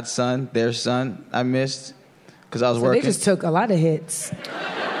godson, their son, I missed because I was working. They just took a lot of hits.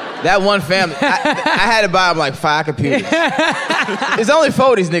 That one family, I had to buy them like 5 computers. There's only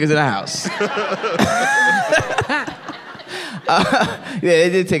 4 of these niggas in the house. They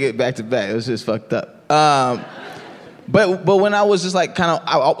did take it back to back. It was just fucked up. But when I was just like kind of,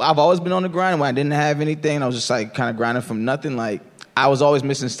 I've always been on the grind. When I didn't have anything, I was just like kind of grinding from nothing. Like I was always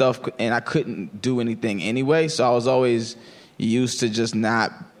missing stuff, and I couldn't do anything anyway. So I was always used to just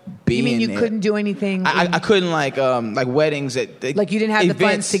not being. You mean you there. couldn't do anything? I couldn't like weddings at like you didn't have events. the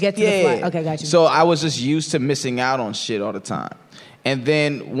funds to get to the flight. Okay, got you. So I was just used to missing out on shit all the time. And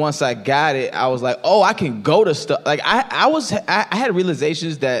then once I got it, I was like, oh, I can go to stuff. Like I had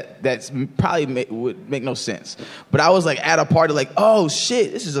realizations that's probably would make no sense. But I was like at a party like, oh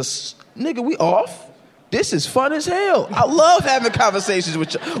shit, this is nigga, we off? This is fun as hell. I love having conversations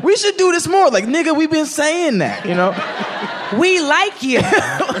with you. We should do this more. Like, nigga, we've been saying that, you know? We like you.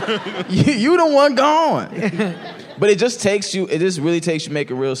 You the one gone. But it just really takes you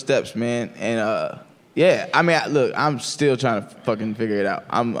making real steps, man. And yeah, I mean, look, I'm still trying to fucking figure it out.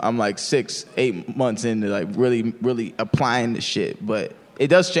 I'm like 6-8 months into like really, really applying the shit. But it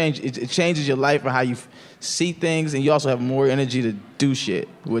does change. It changes your life and how you see things, and you also have more energy to do shit,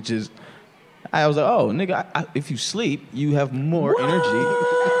 which is, I was like, oh, nigga, if you sleep, you have more energy.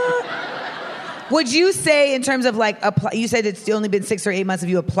 Would you say, in terms of like, you said it's only been 6 or 8 months of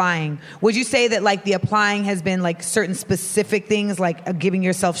you applying. Would you say that like the applying has been like certain specific things, like giving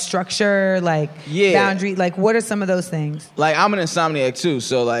yourself structure, like boundary? Like, what are some of those things? Like, I'm an insomniac too,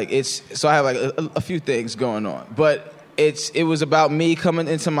 so like I have like a few things going on, but it was about me coming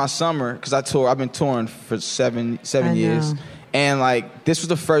into my summer because I've been touring for seven years. And like this was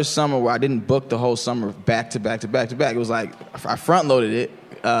the first summer where I didn't book the whole summer back to back to back to back. It was like I front loaded it,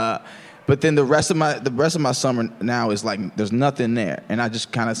 but then the rest of my summer now is like there's nothing there, and I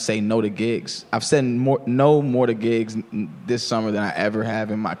just kind of say no to gigs. I've said no more to gigs this summer than I ever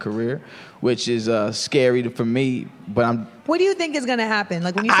have in my career, which is scary for me. But What do you think is gonna happen?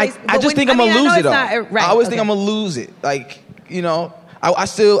 Like when you say, I just think I'm gonna lose it all. Right, I always think I'm gonna lose it. Like you know, I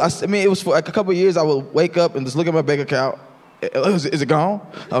mean, it was for like a couple of years. I would wake up and just look at my bank account. Is it gone?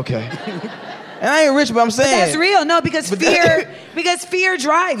 Okay. And I ain't rich, but I'm saying. But that's real. No, because fear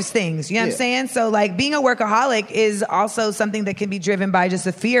drives things. You know what I'm saying? So like being a workaholic is also something that can be driven by just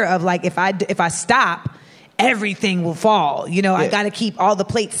a fear of like, if I stop, everything will fall. You know, I got to keep all the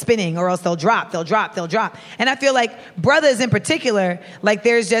plates spinning or else they'll drop. And I feel like brothers in particular, like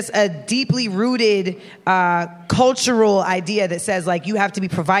there's just a deeply rooted cultural idea that says like you have to be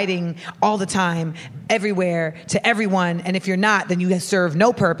providing all the time, everywhere, to everyone. And if you're not, then you serve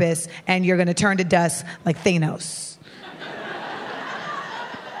no purpose and you're going to turn to dust like Thanos.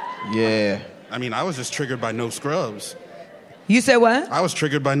 Yeah. I mean, I was just triggered by no scrubs. You said what? I was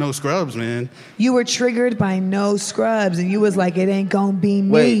triggered by no scrubs, man. You were triggered by no scrubs, and you was like, it ain't gonna be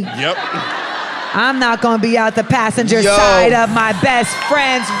me. Wait. Yep. I'm not gonna be out the passenger side of my best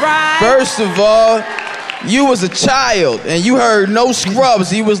friend's ride. First of all, you was a child, and you heard no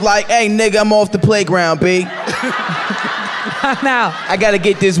scrubs. You was like, hey, nigga, I'm off the playground, B. I'm out. I gotta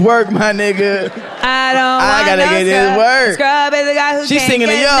get this work, my nigga. I gotta get this work. Scrub is the guy who She's singing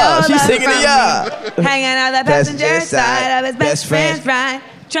to y'all. She's singing to y'all. Hanging out the passenger side of his best friend's ride,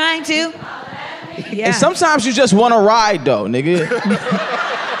 trying to. Yeah. And sometimes you just want to ride, though, nigga.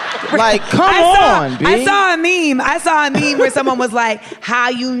 Like, come on, B. I saw a meme where someone was like, how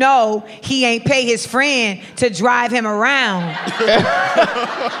you know he ain't pay his friend to drive him around?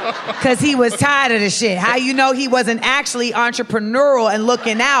 Because he was tired of the shit. How you know he wasn't actually entrepreneurial and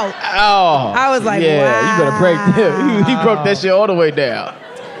looking out? Oh. I was like, yeah, wow. You better break him. He broke that shit all the way down.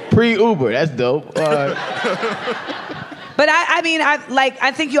 Pre-Uber, that's dope. But I mean,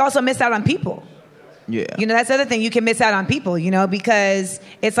 I think you also miss out on people. Yeah. You know, that's the other thing. You can miss out on people, you know, because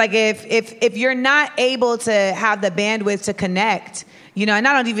it's like if you're not able to have the bandwidth to connect, you know, and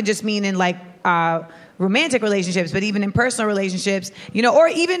I don't even just mean in like romantic relationships, but even in personal relationships, you know, or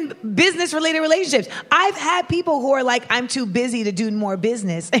even business related relationships. I've had people who are like, I'm too busy to do more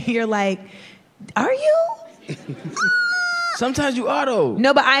business. And you're like, are you? Sometimes you are, though.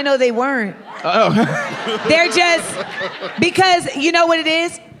 No, but I know they weren't. Oh. They're just, because you know what it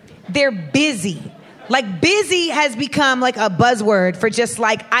is? They're busy. Like busy has become like a buzzword for just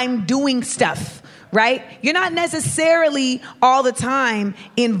like I'm doing stuff, right? You're not necessarily all the time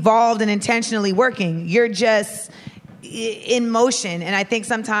involved and intentionally working. You're just in motion. And I think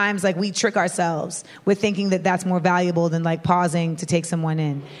sometimes like we trick ourselves with thinking that that's more valuable than like pausing to take someone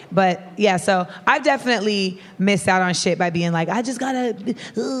in. But yeah, so I've definitely missed out on shit by being like, I just gotta,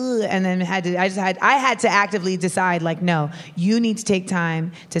 and then I had to actively decide like, no, you need to take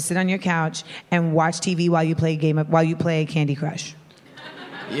time to sit on your couch and watch TV while you play Candy Crush.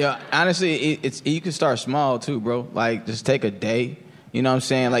 Yeah, honestly, you can start small too, bro. Like just take a day You know what I'm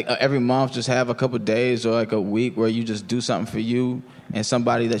saying? Like every month, just have a couple days or like a week where you just do something for you and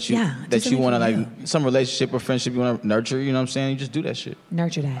somebody that you want to like some relationship or friendship you want to nurture. You know what I'm saying? You just do that shit.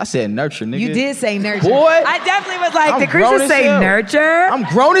 Nurture that. I said nurture, nigga. You did say nurture. Boy, I definitely was like, did Chris just say nurture? I'm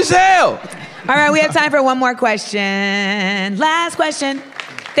grown as hell. All right, we have time for one more question. Last question.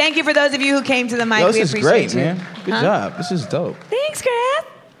 Thank you for those of you who came to the mic. Yo, we this is appreciate great, you. man. Good job. This is dope. Thanks, Chris.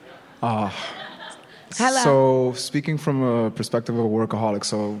 Hello. So, speaking from a perspective of a workaholic,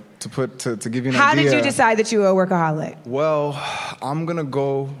 so to give you an idea. How did you decide that you were a workaholic? Well, I'm gonna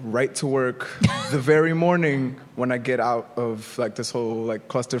go right to work the very morning when I get out of like this whole like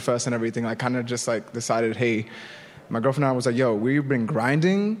cluster fest and everything. I kind of just like decided, hey, my girlfriend and I was like, yo, we've been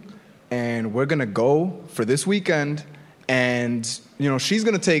grinding, and we're gonna go for this weekend, and she's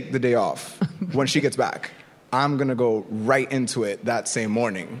gonna take the day off when she gets back. I'm gonna go right into it that same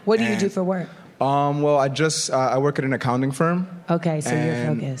morning. What do you do for work? Well, I work at an accounting firm. Okay, so you're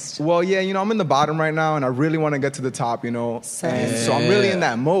focused. Well, yeah, I'm in the bottom right now, and I really want to get to the top, So I'm really in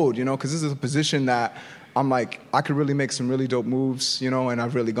that mode, because this is a position that I'm like, I could really make some really dope moves, and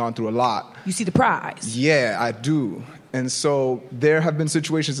I've really gone through a lot. You see the prize. Yeah, I do. And so there have been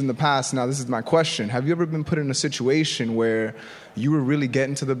situations in the past. Now, this is my question. Have you ever been put in a situation where you were really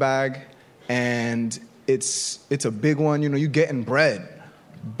getting to the bag, and it's a big one, you're getting bread,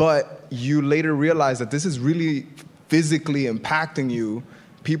 but you later realize that this is really physically impacting you.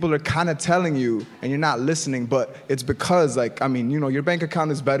 People are kind of telling you, and you're not listening, but it's because, your bank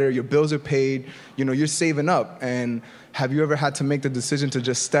account is better, your bills are paid, you're saving up. And have you ever had to make the decision to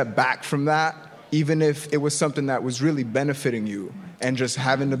just step back from that, even if it was something that was really benefiting you, and just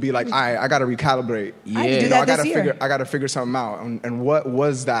having to be like, all right, I got to recalibrate. Yeah. I had to do that this year. I got to figure something out. And what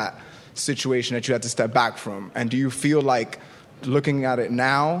was that situation that you had to step back from? And do you feel like, looking at it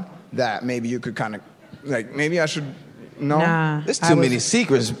now, that maybe you could kind of, like, maybe I should, no? Nah, there's too many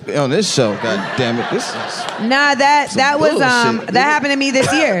secrets on this show, God damn it. This is that was that happened to me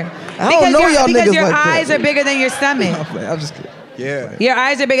this year. I don't know y'all niggas because your like eyes that. are bigger than your stomach. I'm just kidding. Yeah. Your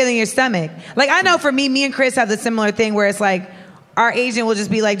eyes are bigger than your stomach. Like, I know for me and Chris have the similar thing where it's like, our agent will just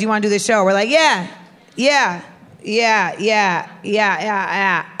be like, do you want to do this show? We're like, yeah.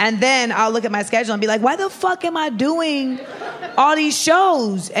 And then I'll look at my schedule and be like, why the fuck am I doing all these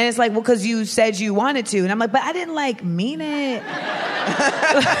shows? And it's like, well, because you said you wanted to. And I'm like, but I didn't mean it.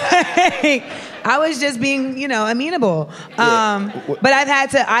 I was just being, amenable. But I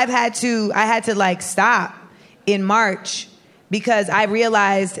had to stop in March because I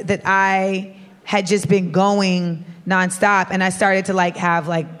realized that I had just been going nonstop, and I started to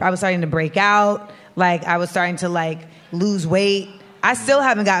I was starting to break out. I was starting to lose weight. I still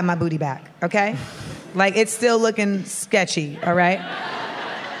haven't gotten my booty back, okay? It's still looking sketchy, all right?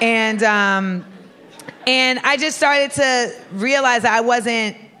 And I just started to realize that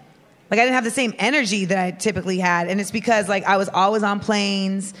I didn't have the same energy that I typically had. And it's because I was always on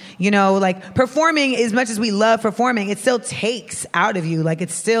planes, performing, as much as we love performing, it still takes out of you.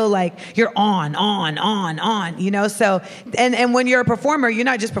 It's still you're on, So, and when you're a performer, you're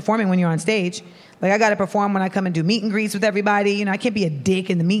not just performing when you're on stage. I got to perform when I come and do meet and greets with everybody. I can't be a dick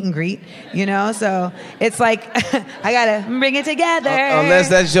in the meet and greet, So it's I got to bring it together. Unless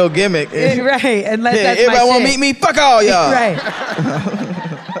that's your gimmick. Right. Unless that's everybody my want to meet me? Fuck all y'all. Right.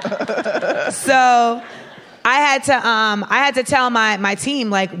 So I had to tell my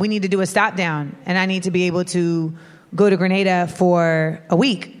team, we need to do a stop down, and I need to be able to go to Grenada for a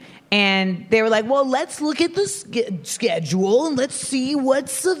week. And they were like, well, let's look at the schedule and let's see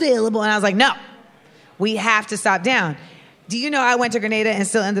what's available. And I was like, no, we have to stop down. Do you know I went to Grenada and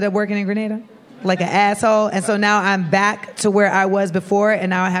still ended up working in Grenada? Like an asshole. And so now I'm back to where I was before,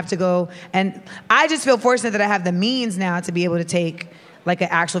 and now I have to go. And I just feel fortunate that I have the means now to be able to take an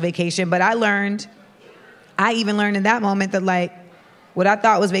actual vacation. But I even learned in that moment that what I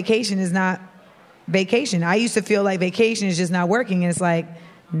thought was vacation is not vacation. I used to feel like vacation is just not working. And it's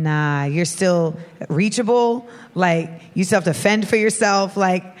nah, you're still reachable. You still have to fend for yourself.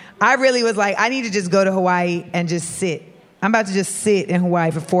 I really was I need to just go to Hawaii and just sit. I'm about to just sit in Hawaii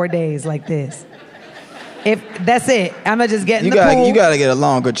for 4 days like this. If that's it, I'm gonna just get in the pool. You gotta get a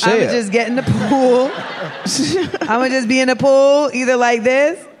longer chair. I'm gonna just get in the pool. I'm gonna just be in the pool, either like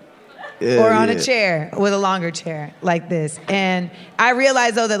this or on a chair with a longer chair like this. And I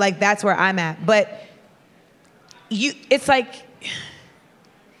realize though that that's where I'm at. But it's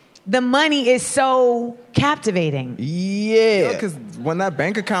the money is so captivating. Yeah. Because when that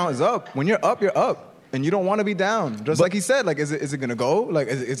bank account is up, when you're up, you're up. And you don't want to be down. Just like he said, is it going to go?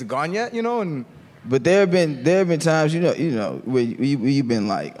 Is it gone yet? But there have been times, where you've been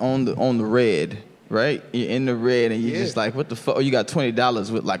on the red, right? You're in the red and you're just like, what the fuck? Or you got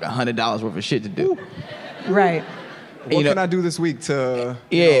 $20 with like $100 worth of shit to do. Right. What can I do this week to...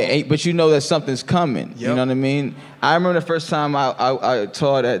 but you know that something's coming. You know what I mean? I remember the first time I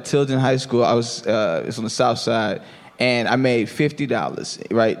taught at Tilden High School. I was it's on the South Side, and I made $50,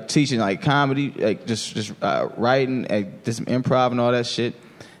 right? Teaching like comedy, like just writing, did some improv and all that shit.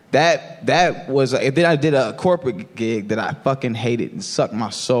 That was, then I did a corporate gig that I fucking hated and sucked my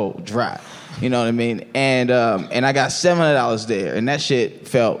soul dry. You know what I mean? And I got $700 there, and that shit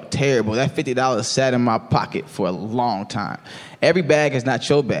felt terrible. That $50 sat in my pocket for a long time. Every bag is not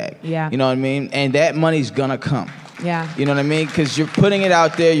your bag. Yeah. You know what I mean? And that money's gonna come. Yeah. You know what I mean? Because you're putting it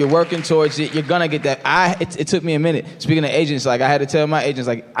out there, you're working towards it, you're gonna get that. It took me a minute. Speaking of agents, like I had to tell my agents,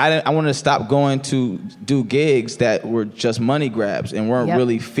 like I wanted to stop going to do gigs that were just money grabs and weren't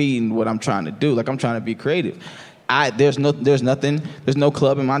really feeding what I'm trying to do. Like I'm trying to be creative. There's no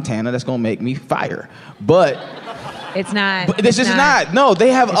club in Montana that's gonna make me fire. But it's not. But it's just not. No,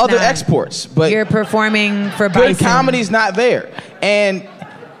 they have other exports. But you're performing for good Bison. comedy's not there, and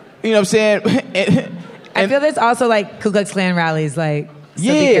you know what I'm saying. I feel there's also like Ku Klux Klan rallies, like, so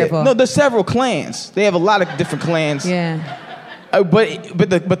be careful. No, there's several clans. They have a lot of different clans. Yeah.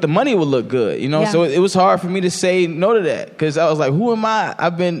 But the money would look good, you know. Yeah. So it was hard for me to say no to that because I was like, who am I?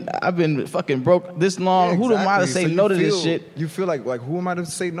 I've been fucking broke this long. Who am I to say no to this shit? You feel like who am I to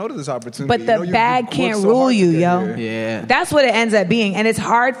say no to this opportunity? But the bag can't rule you, yo. Yeah. That's what it ends up being, and it's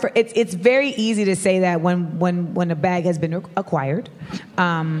hard for it's very easy to say that when a bag has been acquired.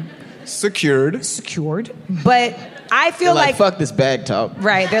 Secured. But I feel like fuck this bag talk.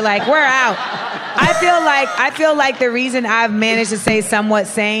 Right. They're like, we're out. I feel like the reason I've managed to stay somewhat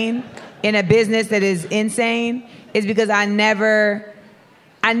sane in a business that is insane is because I never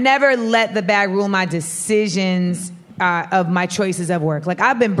let the bag rule my decisions of my choices of work. Like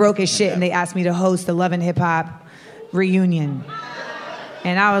I've been broke as shit and they asked me to host the Love and Hip Hop reunion.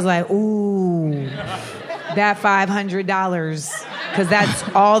 And I was like, ooh, that $500, because that's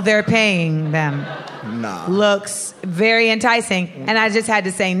all they're paying them. Nah. Looks very enticing. And I just had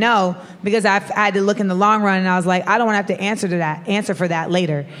to say no because I had to look in the long run and I was like, I don't want to have to answer for that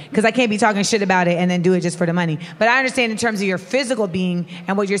later because I can't be talking shit about it and then do it just for the money. But I understand in terms of your physical being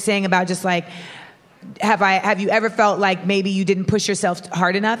and what you're saying about just like, have you ever felt like maybe you didn't push yourself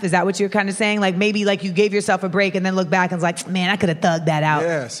hard enough? Is that what you're kind of saying? Like maybe like you gave yourself a break and then look back and was like, man, I could have thugged that out.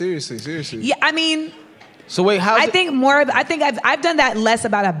 Yeah, seriously. Yeah, I mean... So wait, I think I've done that less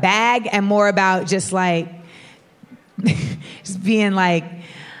about a bag and more about just like just being like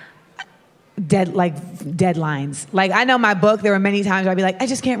deadlines. Like I know my book, there were many times where I'd be like, I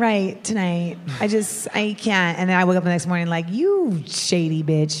just can't write tonight. I can't. And then I wake up the next morning like, you shady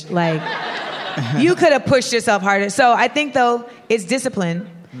bitch. Like you could have pushed yourself harder. So I think though it's discipline.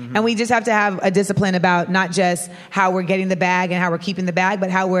 Mm-hmm. And we just have to have a discipline about not just how we're getting the bag and how we're keeping the bag,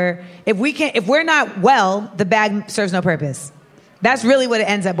 but how if we're not well, the bag serves no purpose. That's really what it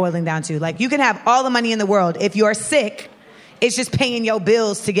ends up boiling down to. Like you can have all the money in the world. If you're sick, it's just paying your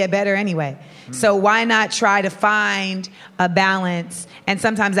bills to get better anyway. Mm-hmm. So why not try to find a balance? And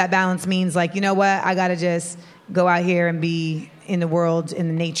sometimes that balance means like, you know what? I got to just go out here and be in the world, in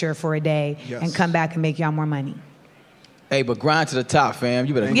the nature for a day and come back and make y'all more money. Hey, but grind to the top, fam.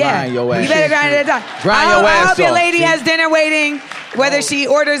 You better grind your ass. You better grind to the top. Grind your ass I hope your off. lady has dinner waiting, whether she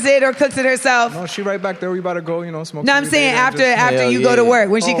orders it or cooks it herself. No, she right back there. We about to go, smoke. No, I'm saying after you go to work,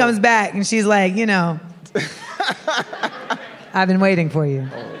 when she comes back and she's like, I've been waiting for you.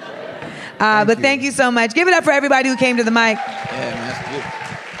 Thank you so much. Give it up for everybody who came to the mic. Yeah, man, that's good.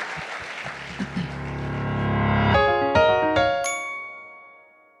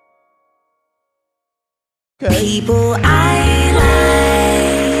 Okay. People I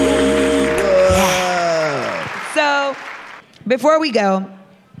like. So, before we go,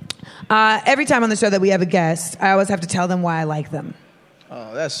 every time on the show that we have a guest, I always have to tell them why I like them.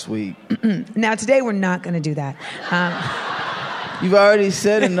 Oh, that's sweet. Now, today we're not going to do that. You've already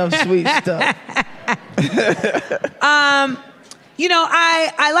said enough sweet stuff. I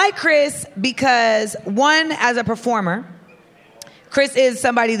like Chris because, one, as a performer, Chris is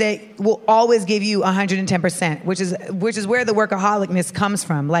somebody that will always give you 110%, which is where the workaholicness comes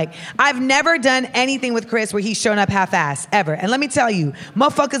from. Like, I've never done anything with Chris where he's shown up half-ass, ever. And let me tell you,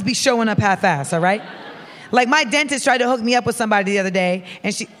 motherfuckers be showing up half-ass, all right? Like, my dentist tried to hook me up with somebody the other day,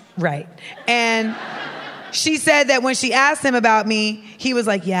 and she said that when she asked him about me, he was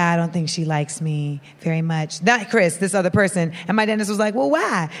like, yeah, I don't think she likes me very much. Not Chris, this other person. And my dentist was like, well,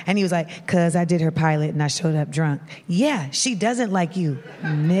 why? And he was like, because I did her pilot and I showed up drunk. Yeah, she doesn't like you,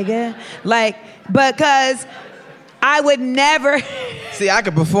 nigga. Like, because I would never. See, I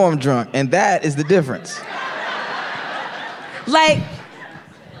can perform drunk, and that is the difference. Like,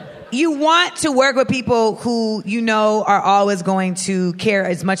 you want to work with people who you know are always going to care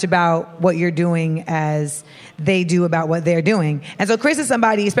as much about what you're doing as they do about what they're doing. And so Chris is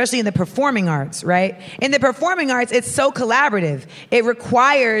somebody, especially in the performing arts, right? In the performing arts, it's so collaborative. It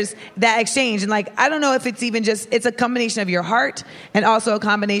requires that exchange. And like, I don't know if it's even just, it's a combination of your heart and also a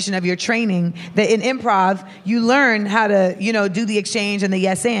combination of your training that in improv, you learn how to, you know, do the exchange and the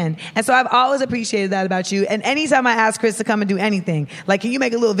yes and. And so I've always appreciated that about you. And anytime I ask Chris to come and do anything, like, can you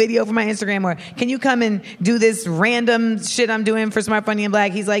make a little video for my Instagram, or can you come and do this random shit I'm doing for Smart, Funny, and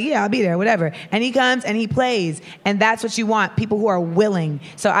Black? He's like, yeah, I'll be there, whatever. And he comes and he plays. And that's what you want, people who are willing.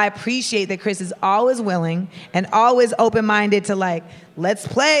 So I appreciate that Chris is always willing and always open-minded to like, let's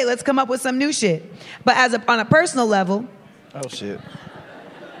play, let's come up with some new shit. But on a personal level. Oh, shit.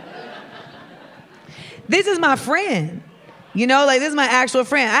 This is my friend. You know, like, this is my actual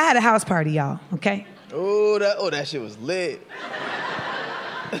friend. I had a house party, y'all, okay? Oh, that shit was lit.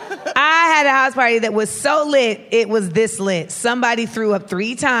 I had a house party that was so lit, it was this lit. Somebody threw up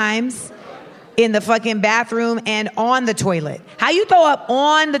 3 times. In the fucking bathroom and on the toilet. How you throw up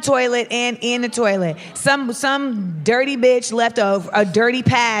on the toilet and in the toilet? Some dirty bitch left a dirty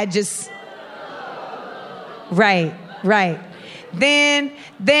pad just... Right. Then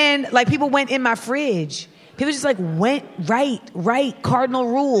like people went in my fridge. People just like went right, cardinal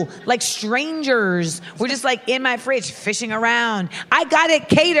rule. Like strangers were just like in my fridge fishing around. I got it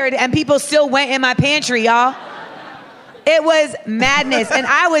catered and people still went in my pantry, y'all. It was madness, and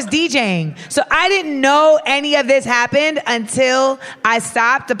I was DJing. So I didn't know any of this happened until I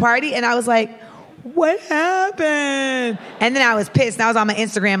stopped the party, and I was like, what happened? And then I was pissed, and I was on my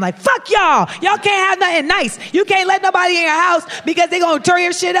Instagram like, fuck y'all. Y'all can't have nothing nice. You can't let nobody in your house because they gonna tear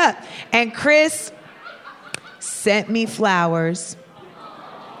your shit up. And Chris sent me flowers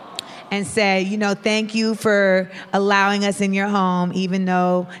and said, you know, thank you for allowing us in your home, even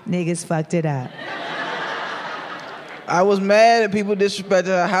though niggas fucked it up. I was mad at people disrespecting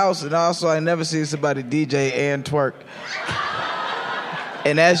her house, and also I never seen somebody DJ and twerk.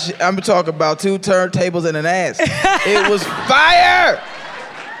 And I'm talking about 2 turntables and an ass. It was fire!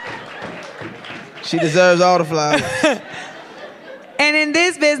 She deserves all the flowers. And in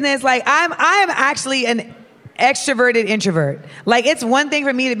this business, like, I am actually an extroverted introvert. Like, it's one thing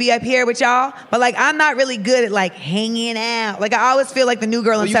for me to be up here with y'all, but like, I'm not really good at like hanging out. Like, I always feel like the new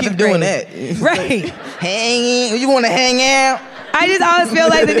girl in 7th grade. You keep doing that. Right. Hanging. You want to hang out? I just always feel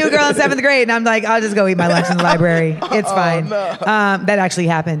like the new girl in 7th grade, and I'm like, I'll just go eat my lunch in the library. It's fine. No. That actually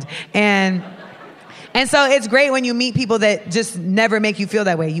happened. And so it's great when you meet people that just never make you feel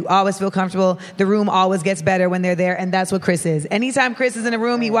that way. You always feel comfortable. The room always gets better when they're there, and that's what Chris is. Anytime Chris is in a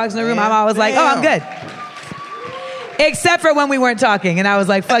room, he walks in the room, I'm always like, oh, I'm good. Except for when we weren't talking, and I was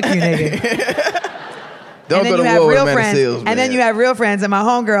like, fuck you, nigga. Don't go to war with Amanda Seales, man. And then you have real friends, and my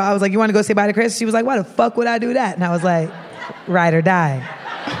homegirl, I was like, you want to go say bye to Chris? She was like, why the fuck would I do that? And I was like, ride or die.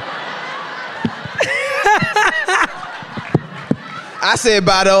 I said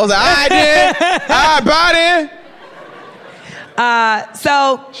bye to those. All right, then. All right, bye then.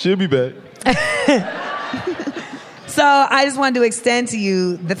 So... She'll be back. So I just wanted to extend to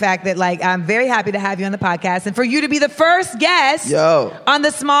you the fact that, like, I'm very happy to have you on the podcast and for you to be the first guest on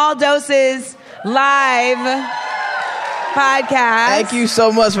the Small Doses live podcast. Thank you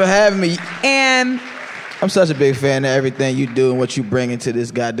so much for having me. And I'm such a big fan of everything you do and what you bring into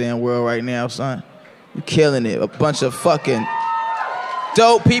this goddamn world right now, son. You're killing it. A bunch of fucking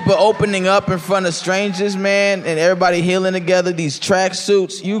dope people opening up in front of strangers, man, and everybody healing together. These track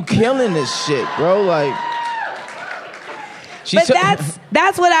suits. You killing this shit, bro. Like... But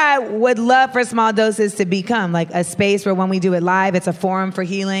that's what I would love for Small Doses to become, like a space where when we do it live, it's a forum for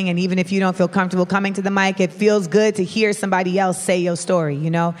healing. And even if you don't feel comfortable coming to the mic, it feels good to hear somebody else say your story,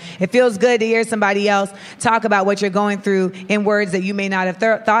 you know? It feels good to hear somebody else talk about what you're going through in words that you may not have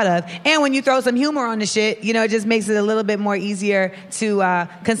thought of. And when you throw some humor on the shit, you know, it just makes it a little bit more easier to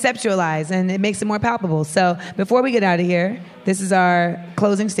conceptualize, and it makes it more palpable. So before we get out of here, this is our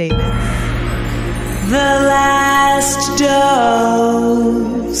closing statement. The last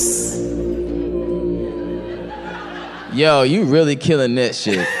dose. Yo, you really killing that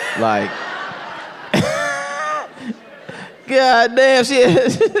shit. Like, god damn, she had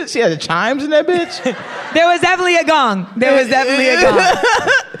the chimes in that bitch? There was definitely a gong.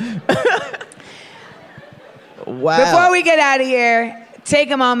 Wow. Before we get out of here,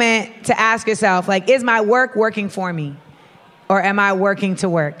 take a moment to ask yourself, like, is my work working for me? Or am I working to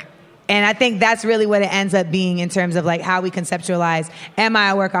work? And I think that's really what it ends up being in terms of like how we conceptualize, am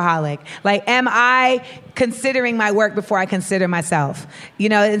I a workaholic? Like, am I considering my work before I consider myself? You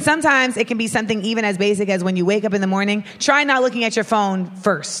know, and sometimes it can be something even as basic as when you wake up in the morning, try not looking at your phone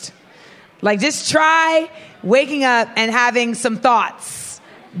first. Like, just try waking up and having some thoughts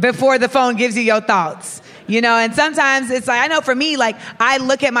before the phone gives you your thoughts. You know, and sometimes it's like, I know for me, like, I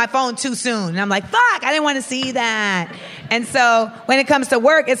look at my phone too soon. And I'm like, fuck, I didn't want to see that. And so when it comes to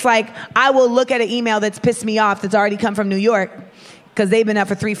work, it's like, I will look at an email that's pissed me off that's already come from New York because they've been up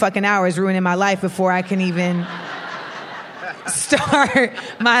for 3 fucking hours ruining my life before I can even start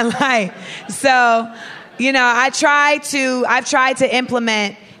my life. So, you know, I've tried to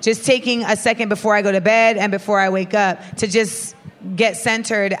implement just taking a second before I go to bed and before I wake up to just get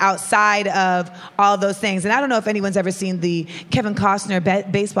centered outside of all those things. And I don't know if anyone's ever seen the Kevin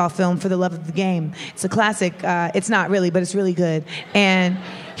Costner baseball film For the Love of the Game. It's a classic. It's not really, but it's really good. And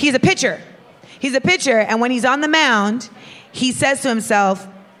he's a pitcher. And when he's on the mound, he says to himself,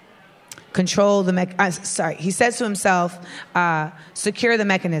 secure the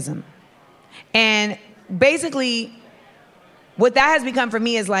mechanism. And basically, what that has become for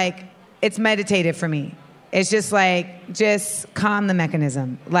me is like, it's meditative for me. It's just like, just calm the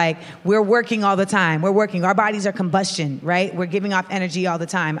mechanism. Like, we're working all the time. Our bodies are combustion, right? We're giving off energy all the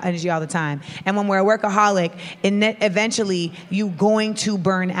time. And when we're a workaholic, eventually you're going to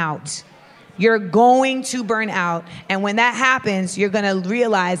burn out. You're going to burn out. And when that happens, you're going to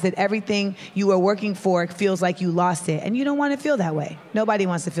realize that everything you were working for feels like you lost it. And you don't want to feel that way. Nobody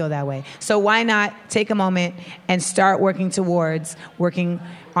wants to feel that way. So why not take a moment and start working towards working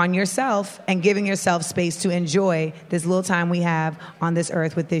on yourself and giving yourself space to enjoy this little time we have on this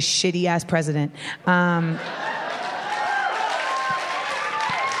earth with this shitty-ass president.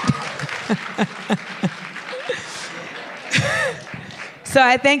 So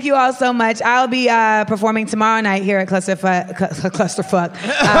I thank you all so much. I'll be performing tomorrow night here at Clusterfuck.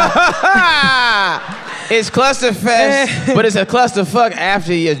 It's Clusterfest, but it's a clusterfuck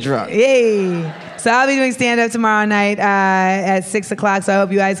after you're drunk. Yay. So I'll be doing stand-up tomorrow night at 6 o'clock, so I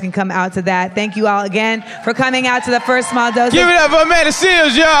hope you guys can come out to that. Thank you all again for coming out to the first Small Dose. Give it up for Amanda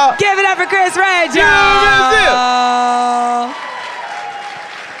Seales, y'all. Give it up for Chris Redd, y'all. Give it up for Amanda Seales.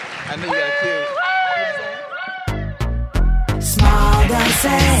 I know you got a cue. Small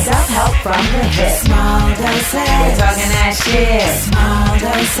doses, self-help from the hip. Small doses, we're talking that shit. Small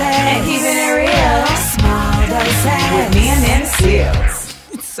doses, and keeping it real. Small doses, with me and Amanda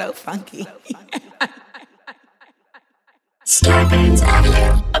Seales. It's so funky. Scarpins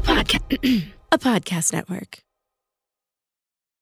Audio, a podcast network.